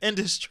crowded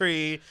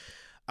industry.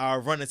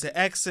 Run into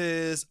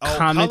exes.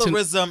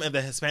 Colorism in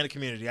the Hispanic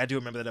community. I do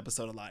remember that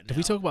episode a lot now. Did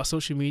we talk about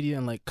social media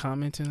and like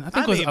commenting? I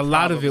think a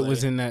lot of it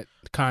was in that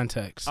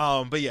context.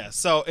 But yeah.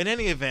 So in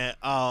any event,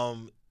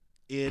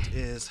 it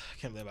is. I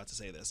can't believe I'm about to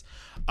say this.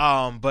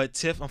 But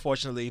Tiff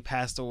unfortunately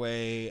passed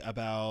away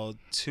about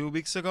 2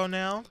 weeks ago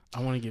now.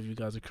 I want to give you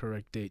guys a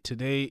correct date.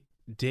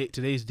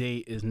 Today's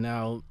date is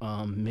now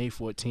May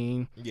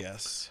 14.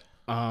 Yes.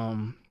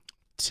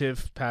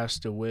 Tiff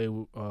passed away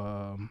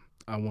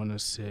I want to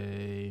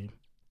say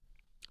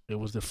it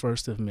was the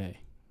 1st of May.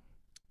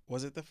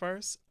 Was it the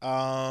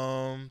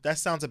 1st? That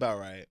sounds about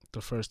right. The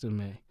 1st of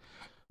May.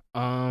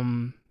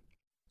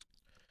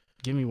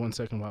 Give me 1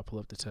 second while I pull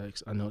up the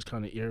text. I know it's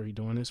kind of eerie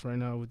doing this right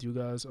now with you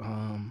guys.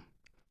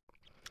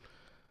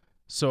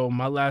 So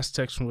my last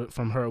text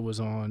from her was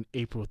on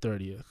April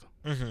 30th.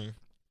 Mm-hmm.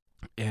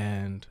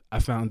 And I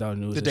found out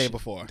news The day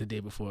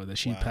before that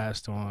she Wow.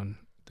 passed on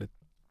the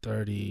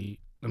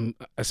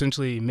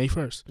essentially May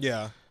 1st.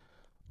 Yeah.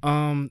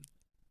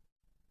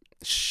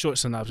 Short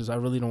synopsis. I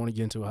really don't want to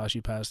get into how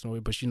she passed away,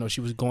 but she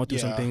was going through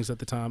some Yeah. things at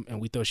the time, and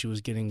we thought she was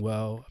getting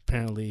well.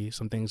 Apparently,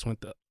 some things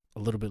went a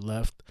little bit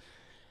left.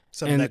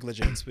 Some And-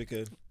 negligence. We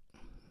could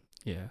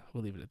Yeah,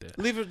 we'll leave it at that.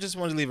 leave it. Just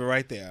want to leave it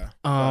right there.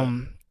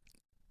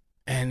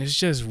 And it's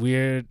just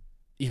weird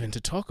even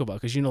to talk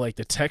about because like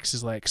the text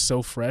is like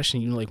so fresh,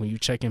 and like when you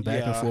checking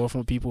back and Yeah. forth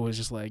from people, it's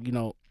just like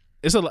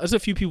there's a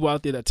few people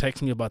out there that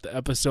text me about the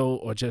episode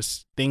or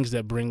just things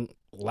that bring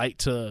light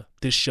to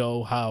this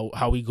show,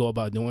 how we go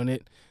about doing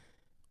it,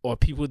 or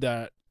people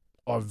that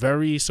are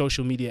very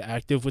social media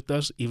active with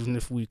us, even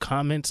if we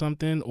comment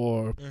something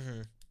or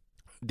Mm-hmm.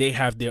 they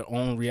have their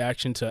own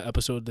reaction to an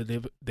episode that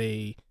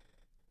they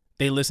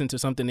listen to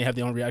something, they have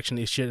their own reaction,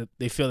 they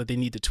feel that they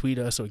need to tweet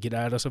us or get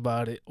at us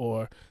about it,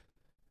 or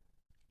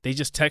they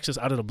just text us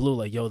out of the blue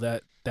like, yo,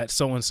 that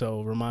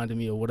so-and-so reminded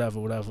me of whatever.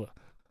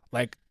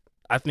 Like,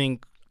 I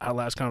think our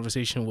last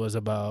conversation was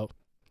about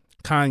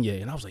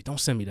Kanye, and I was like, don't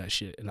send me that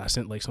shit. And I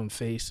sent like some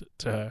face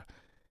to her,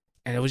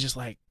 and it was just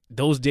like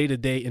those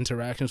day-to-day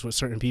interactions with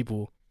certain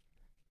people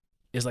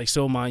is like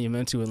so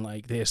monumental, and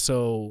like they're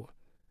so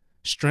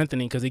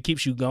strengthening because it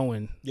keeps you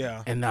going.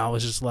 Yeah. And now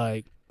it's just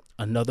like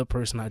another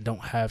person I don't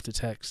have to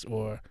text.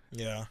 Or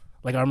Yeah.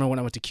 like I remember when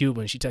I went to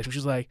Cuba and she texted me, she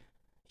was like,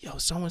 yo,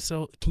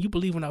 so-and-so, can you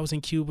believe when I was in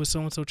Cuba,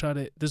 so-and-so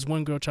this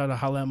one girl tried to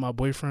holler at my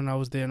boyfriend, I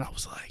was there, and I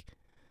was like,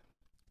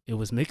 it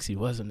was Mixie,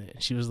 wasn't it?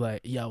 She was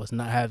like, yeah, I was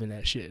not having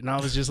that shit. And I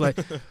was just like,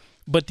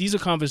 but these are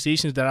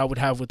conversations that I would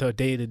have with her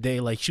day to day.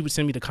 Like, she would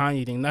send me the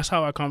Kanye thing. That's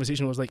how our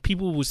conversation was. Like,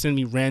 people would send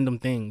me random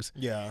things.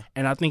 Yeah.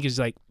 And I think it's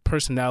like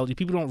personality.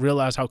 People don't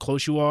realize how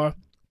close you are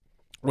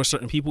with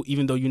certain people,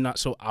 even though you're not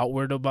so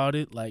outward about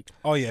it. Like,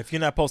 Oh yeah. If you're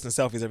not posting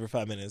selfies every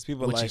 5 minutes,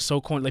 people which like. is so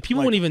corny. Like,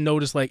 people wouldn't even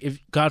notice, like, if,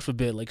 God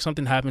forbid, like,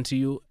 something happened to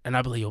you, and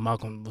I'd be like, yo,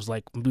 Malcolm was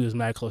like, we was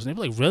mad close. And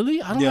they'd be like,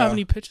 really? I don't Yeah. have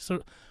any pictures.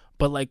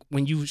 But, like,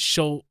 when you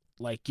show,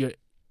 like,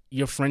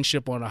 your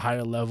friendship on a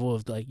higher level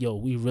of, like, yo,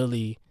 we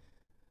really,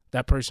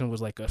 that person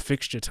was, like, a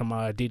fixture to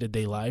my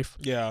day-to-day life.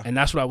 Yeah. And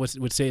that's what I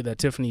would say that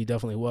Tiffany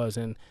definitely was.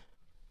 And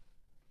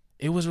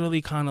it was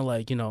really kind of,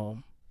 like,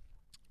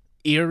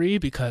 eerie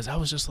because I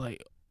was just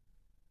like,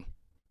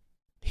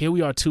 here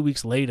we are 2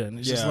 weeks later, and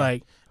it's just Yeah.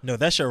 like, No,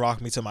 that shit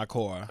rocked me to my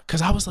core.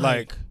 because I was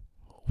like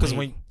Because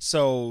wait.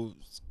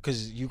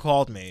 because you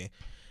called me,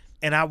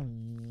 and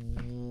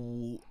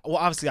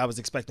obviously I was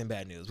expecting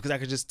bad news because I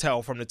could just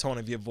tell from the tone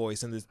of your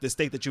voice and the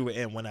state that you were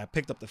in when I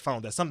picked up the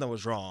phone that something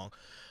was wrong,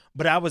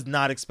 but I was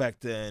not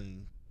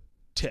expecting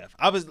Tiff.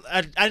 I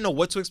didn't know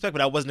what to expect,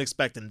 but I wasn't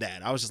expecting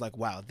that. I was just like,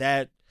 wow,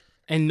 that.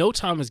 And no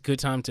time is good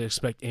time to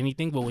expect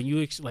anything, but when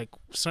you like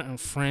certain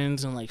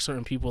friends and like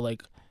certain people,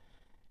 like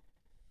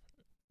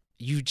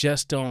you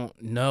just don't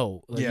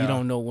know. Like Yeah. you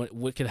don't know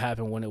what could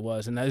happen when it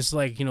was. And it's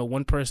like,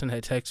 one person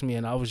had texted me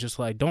and I was just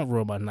like, don't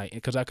ruin my night.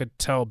 Because I could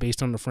tell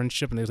based on the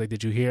friendship, and they was like,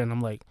 did you hear? And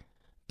I'm like,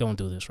 don't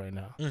do this right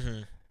now.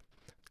 Mm-hmm.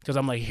 Because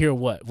I'm like, hear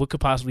what? What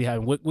could possibly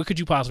happen? What could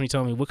you possibly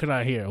tell me? What could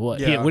I hear? What?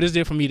 Yeah. Here, what is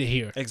there for me to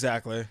hear?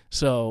 Exactly.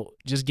 So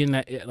just getting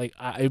that,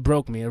 it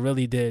broke me. It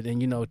really did.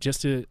 And,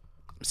 just to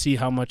see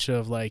how much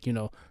of like,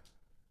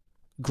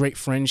 great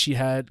friends she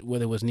had,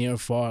 whether it was near or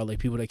far, like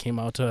people that came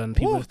out to her and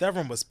people Ooh, that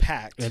room was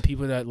packed. and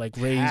people that like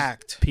raised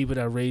Packed.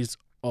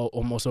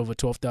 almost over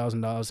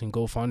 $12,000 in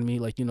GoFundMe.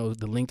 Like, the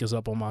link is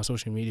up on my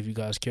social media if you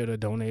guys care to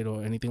donate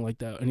or anything like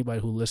that. Anybody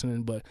who's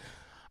listening, but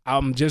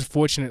I'm just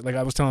fortunate. Like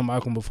I was telling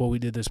Malcolm before we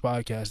did this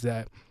podcast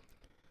that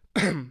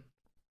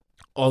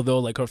although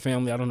like her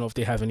family, I don't know if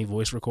they have any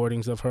voice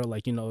recordings of her.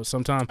 Like,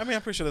 sometimes I mean,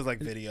 I'm pretty sure there's like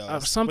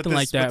videos. something with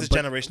like that. With this but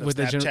generation of with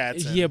the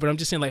Snapchats. and- yeah, but I'm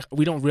just saying, like,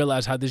 we don't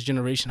realize how this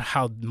generation,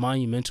 how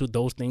monumental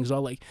those things are.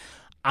 Like,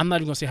 I'm not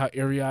even gonna say how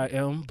eerie I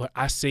am, but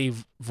I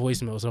save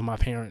voicemails of my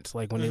parents,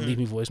 like when they leave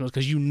me voicemails,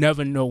 because you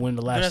never know when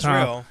the last That's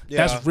time. real.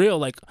 Yeah. That's real.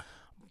 Like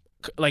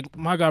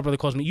my godbrother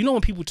calls me.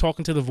 When people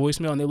talking to the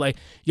voicemail and they're like,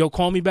 "Yo,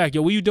 call me back.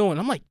 Yo, what you doing?"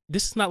 I'm like,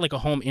 "This is not like a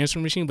home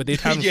answering machine, but they're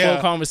having Yeah.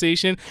 full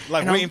conversation."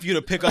 Like And waiting for you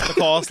to pick up the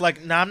call. It's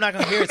like, nah, I'm not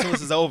gonna hear it till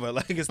this is over.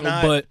 Like it's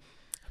not. But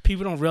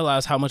people don't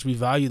realize how much we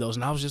value those.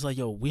 And I was just like,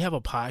 yo, we have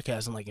a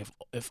podcast, and like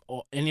if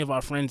any of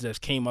our friends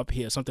that came up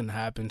here, something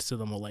happens to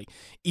them, or like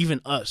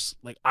even us,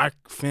 like our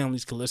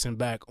families could listen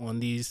back on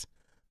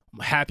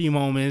happy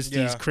moments,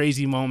 these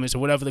crazy moments, or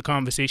whatever the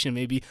conversation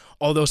may be.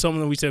 Although some of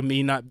them we said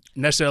may not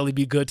necessarily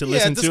be good to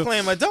listen to.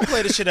 Disclaimer, don't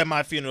play this shit at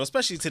my funeral,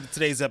 especially to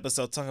today's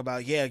episode talking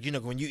about,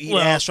 when you eat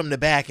ass from the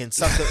back and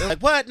suck the... Like,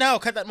 what? No,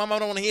 cut that. My mom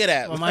don't want to hear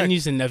that. Well, my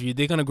niece and nephew,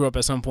 they're going to grow up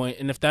at some point,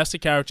 and if that's the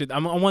character, I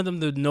want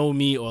them to know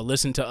me or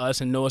listen to us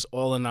and know us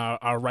all in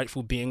our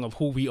rightful being of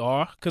who we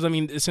are. Because, I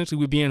mean, essentially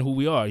we're being who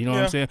we are, you know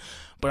what I'm saying?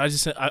 But I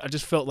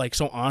just felt like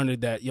so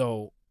honored that,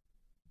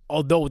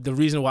 although the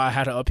reason why I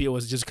had her up here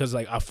was just because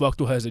like I fucked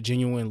with her as a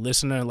genuine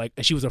listener,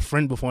 and she was a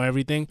friend before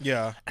everything.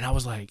 Yeah. And I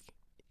was like,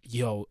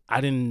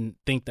 I didn't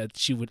think that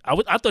she would.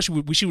 I thought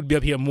she would be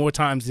up here more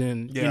times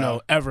than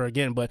ever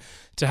again. But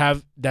to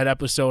have that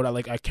episode,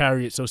 I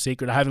carry it so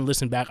sacred. I haven't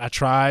listened back. I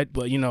tried,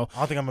 but I don't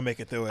think I'm gonna make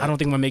it through it. I don't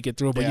think I'm gonna make it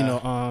through. But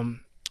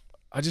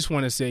I just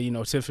want to say,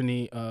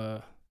 Tiffany,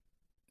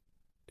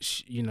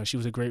 she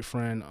was a great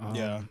friend.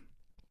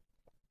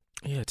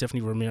 Yeah, Tiffany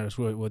Ramirez,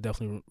 we'll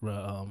definitely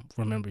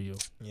remember you.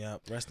 Yeah,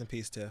 rest in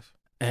peace, Tiff.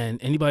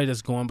 And anybody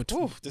that's going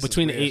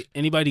between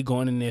anybody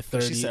going in their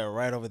 30s. She said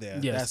right over there.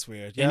 Yes. That's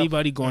weird. Yep.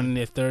 Anybody going in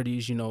their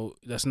 30s,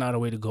 that's not a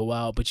way to go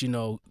out. But,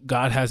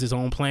 God has his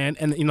own plan.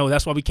 And,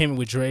 that's why we came in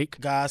with Drake.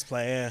 God's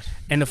plan.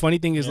 And the funny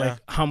thing is,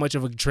 how much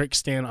of a Drake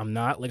stan I'm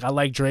not. Like, I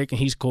like Drake and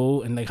he's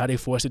cool. And, how they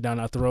force it down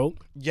our throat.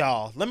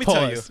 Y'all, let me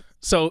tell you.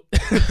 So,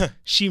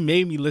 she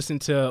made me listen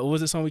to, what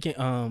was the song we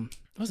came?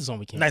 What's the song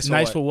we came?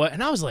 Nice for what?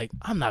 And I was like,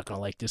 I'm not gonna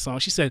like this song.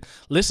 She said,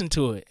 listen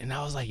to it, and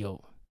I was like,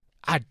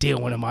 I dare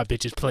one of my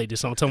bitches play this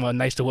song. I'm talking about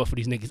nice to what for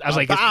these niggas. I was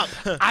like,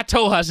 I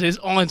told her I said, it's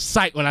on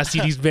site when I see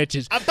these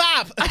bitches. I'm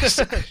Bob.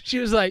 She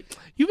was like,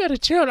 you better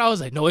chill. And I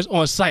was like, no, it's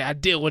on site. I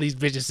dare what these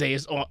bitches say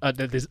it's on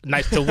this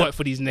nice to what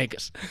for these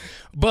niggas.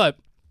 But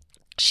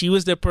she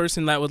was the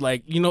person that would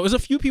there's a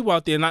few people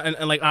out there, and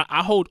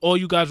I hold all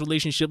you guys'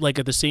 relationship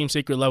at the same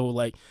sacred level.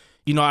 I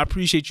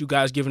appreciate you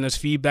guys giving us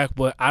feedback,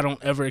 but I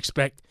don't ever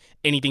expect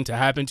anything to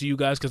happen to you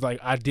guys because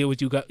I deal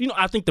with you guys.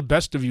 I think the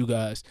best of you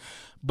guys,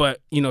 but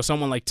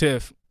someone like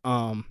Tiff,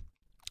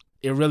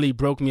 it really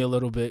broke me a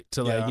little bit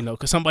to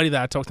because somebody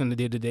that I talked to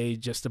the other day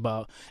just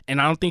about,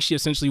 and I don't think she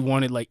essentially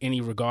wanted any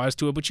regards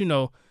to it, but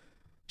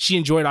she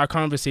enjoyed our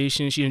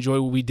conversation, she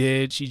enjoyed what we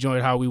did, she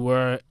enjoyed how we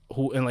were,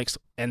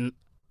 and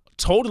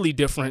totally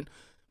different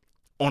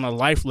on a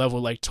life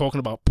level, talking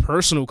about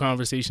personal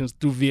conversations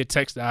through via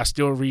text that I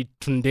still read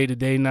from day to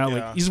day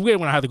now. It's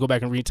weird when I have to go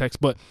back and read text,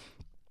 but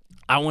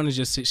I want to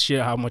just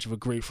share how much of a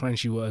great friend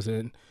she was,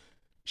 and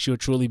she'll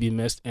truly be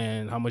missed,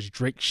 and how much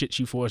Drake shit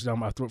she forced down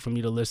my throat for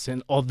me to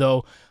listen.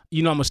 Although,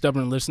 I'm a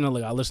stubborn listener.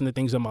 I listen to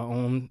things at my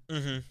own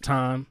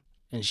time,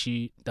 and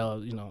she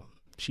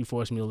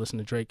forced me to listen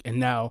to Drake. And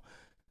now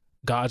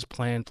God's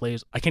plan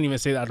plays. I can't even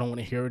say that I don't want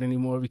to hear it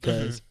anymore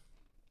because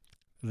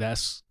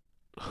that's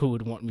who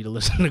would want me to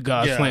listen to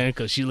God's plan,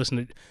 because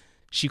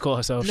she called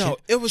herself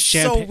it was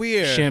so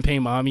weird.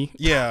 Champagne Mommy.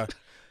 Yeah.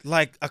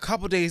 A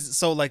couple days,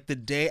 so the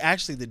day,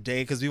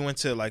 because we went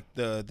to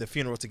the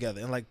funeral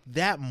together, and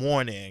that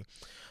morning,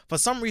 for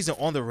some reason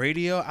on the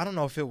radio, I don't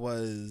know if it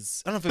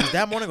was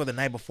that morning or the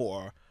night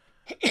before.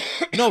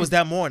 No, it was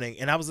that morning,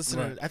 and I was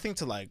listening, I think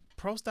to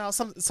Pro Style,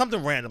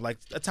 something random,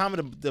 a time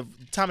of the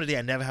time of the day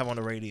I never have on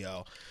the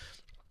radio,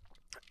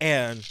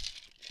 and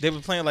they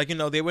were playing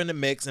they were in the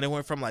mix, and they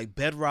went from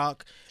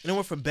Bedrock, and it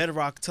went from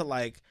Bedrock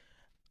to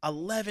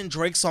 11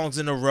 Drake songs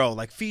in a row,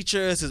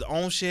 features, his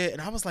own shit.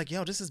 And I was like,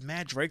 this is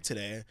mad Drake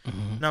today.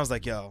 And I was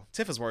like,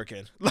 Tiff is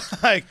working.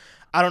 I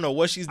don't know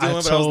what she's doing,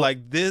 but I was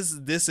like,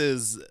 this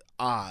is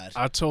odd.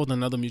 I told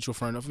another mutual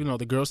friend of,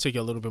 the girls take it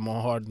a little bit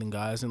more hard than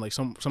guys. And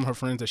some of her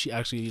friends that she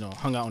actually,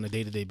 hung out on a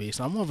day-to-day basis.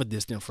 I'm more of a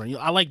distant friend.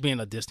 I like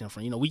being a distant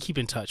friend. We keep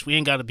in touch. We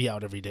ain't got to be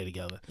out every day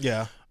together.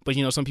 Yeah. But,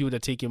 some people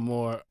that take it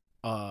more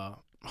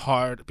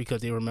hard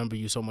because they remember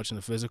you so much in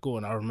the physical,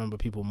 and I remember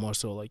people more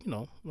so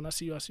when I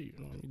see you,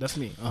 that's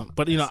me.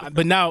 But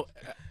but now,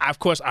 of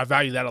course, I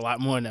value that a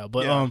lot more now.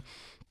 But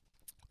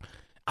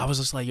I was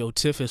just like,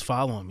 Tiff is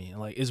following me.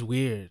 It's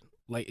weird.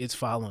 It's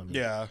following me.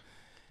 Yeah.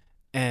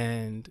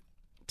 And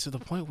to the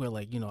point where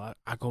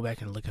I go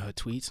back and look at her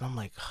tweets, and I'm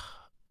like,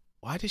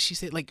 why did she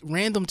say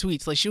random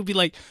tweets? She'll be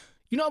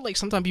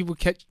sometimes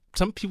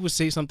some people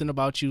say something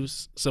about you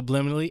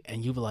subliminally,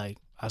 and you be like,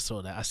 I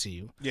saw that, I see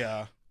you.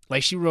 Yeah.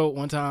 She wrote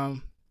one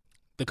time,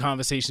 the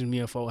conversations me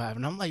and Fo have,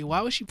 and I'm like,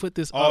 why would she put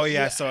this? Oh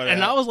yeah, I saw that.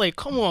 And I was like,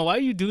 come on, why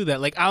do you do that?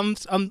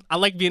 I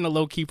like being a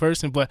low key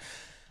person, but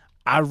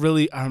I'm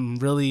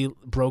really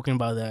broken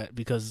by that,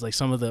 because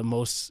some of the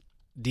most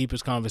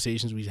deepest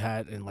conversations we've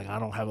had, and I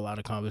don't have a lot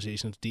of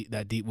conversations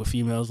that deep with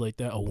females like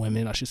that, or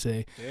women, I should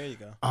say. There you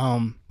go.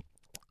 I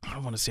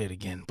don't want to say it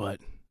again, but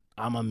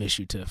I'm gonna miss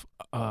you, Tiff.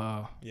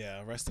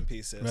 Rest in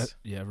peace, sis.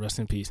 Rest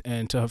in peace.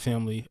 And to her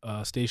family,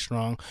 stay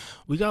strong.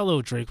 We got a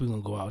little Drake we're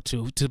gonna go out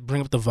to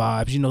bring up the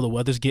vibes. The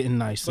weather's getting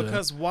nicer.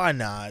 Because why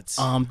not?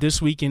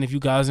 This weekend, if you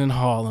guys in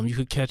Harlem, you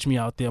could catch me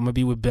out there. I'm gonna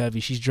be with Bevy.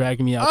 She's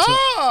dragging me out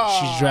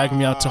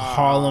to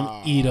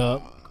Harlem Eat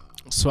Up.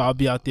 So I'll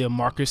be out there.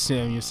 Marcus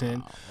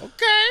Samuelson.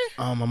 Okay.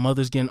 My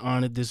mother's getting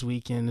honored this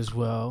weekend as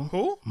well.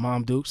 Who?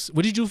 Mom Dukes.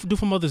 What did you do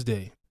for Mother's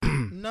Day?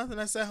 Nothing.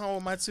 I sat home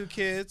with my 2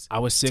 kids. I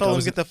was sick. Told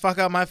them to get the fuck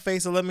out of my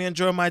face and let me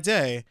enjoy my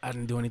day. I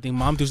didn't do anything.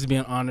 Mom used to be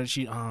honored.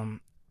 She I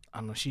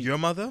don't know. Your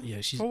mother?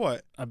 Yeah, she's for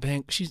what? a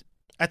bank. She's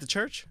at the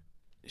church.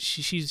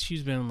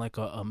 She's been like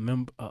a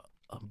member, a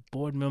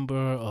board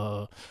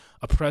member,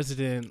 a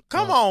president.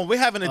 Come on, we're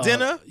having a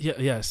dinner. Yeah,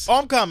 yes. Oh,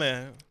 I'm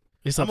coming.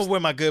 I'm gonna wear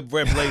my good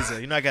red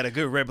blazer. You know, I got a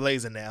good red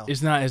blazer now.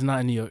 It's not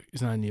in New York.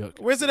 It's not in New York.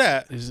 Where's it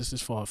at? It's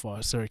just far,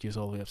 Syracuse,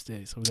 all the way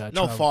upstate. So we got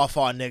no far,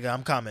 nigga.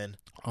 I'm coming.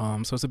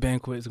 So it's a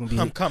banquet. It's gonna be.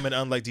 I'm coming,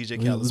 unlike DJ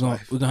Khaled's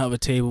wife. We're gonna have a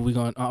table.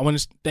 I want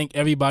to thank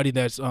everybody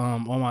that's all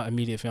my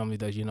immediate family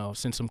that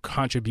sent some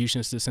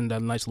contributions to send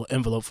that nice little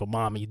envelope for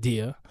Mommy,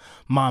 dear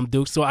Mom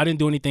Duke. So I didn't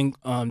do anything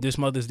this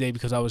Mother's Day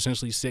because I was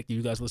essentially sick.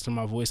 You guys listen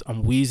to my voice.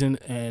 I'm wheezing,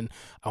 and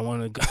I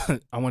want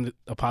to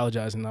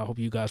apologize, and I hope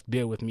you guys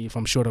bear with me if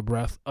I'm short of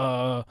breath.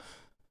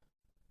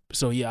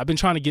 So yeah, I've been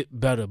trying to get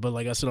better, but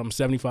like I said, I'm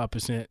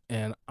 75%,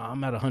 and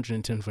I'm at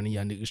 110 for the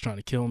y'all niggas trying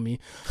to kill me.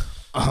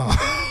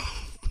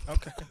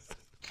 Okay.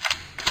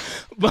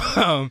 But,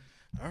 all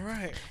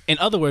right. In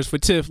other words, for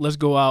Tiff, let's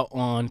go out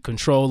on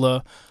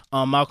Controller.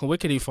 Malcolm, where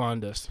can he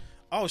find us?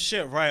 Oh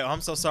shit! Right.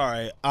 I'm so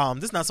sorry.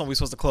 This is not something we're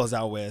supposed to close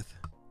out with.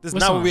 This is What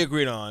not song? what we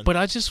agreed on. But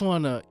I just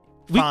wanna.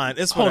 Fine.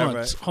 It's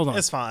whatever. Hold on.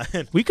 It's fine.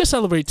 We could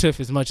celebrate Tiff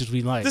as much as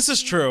we like. This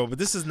is true, but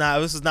this is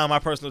not my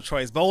personal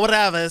choice. But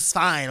whatever, it's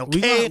fine.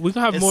 Okay. We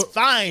gonna have it's more.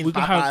 Fine. We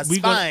gonna Papa, have. it's We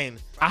fine.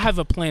 I have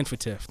a plan for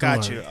Tiff. Don't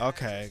Got worry. you.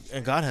 Okay.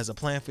 And God has a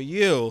plan for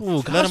you. Ooh,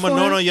 Let God's him anoint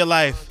plan? on your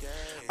life.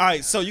 All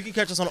right, so you can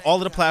catch us on all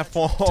of the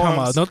platforms. Time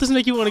out. Don't this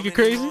make you want to get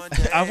crazy?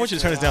 I want you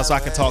to turn this down so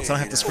I can talk, so I don't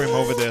have to scream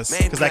over this,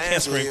 because I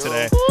can't scream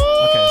today.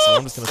 Okay, so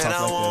I'm just going to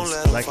talk like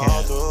this, because I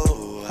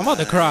can't. I'm about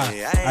to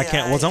cry. I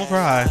can't. Well, don't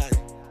cry.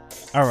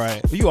 All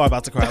right. You are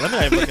about to cry. Let me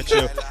not even look at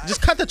you.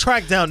 Just cut the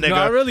track down, nigga. No,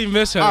 I really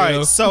miss her. All right,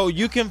 yo. so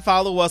you can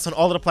follow us on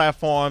all of the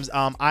platforms.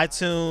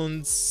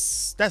 iTunes.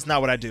 That's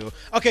not what I do.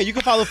 Okay, you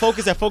can follow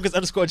Focus at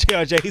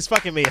Focus_JRJ. He's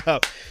fucking me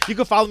up. You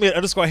can follow me at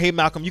 _Hey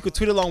Malcolm. You can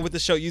tweet along with the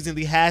show using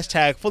the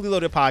hashtag Fully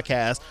Loaded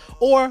Podcast,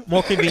 or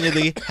more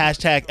conveniently,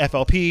 hashtag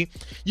FLP.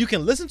 You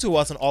can listen to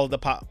us on all of the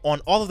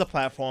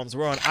platforms.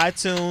 We're on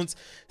iTunes,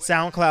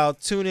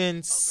 SoundCloud, TuneIn,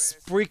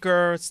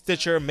 Spreaker,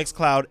 Stitcher,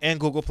 Mixcloud, and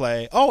Google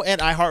Play. Oh,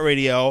 and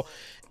iHeartRadio.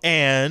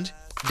 And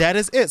that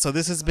is it. So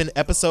this has been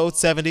episode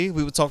 70.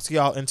 We will talk to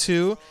y'all in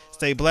 2.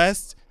 Stay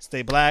blessed,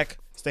 stay black,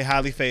 stay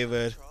highly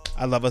favored.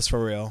 I love us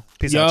for real.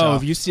 Peace out, y'all.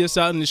 If you see us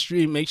out in the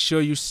street, make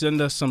sure you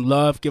send us some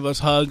love, give us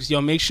hugs.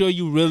 Yo, make sure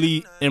you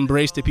really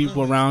embrace the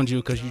people around you,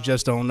 because you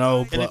just don't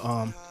know. But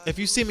if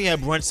you see me at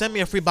brunch, send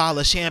me a free bottle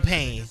of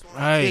champagne.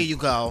 Right. Here you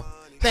go.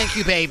 Thank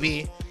you,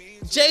 baby.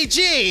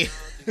 JG.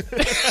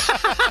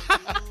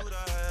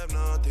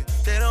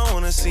 They don't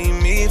wanna see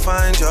me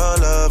find your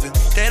loving.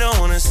 They don't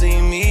wanna see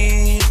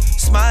me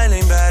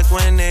smiling back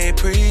when they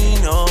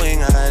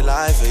knowing I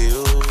lie for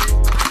you,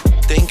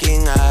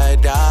 thinking I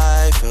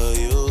die for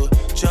you.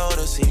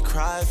 Jodeci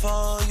cry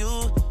for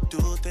you.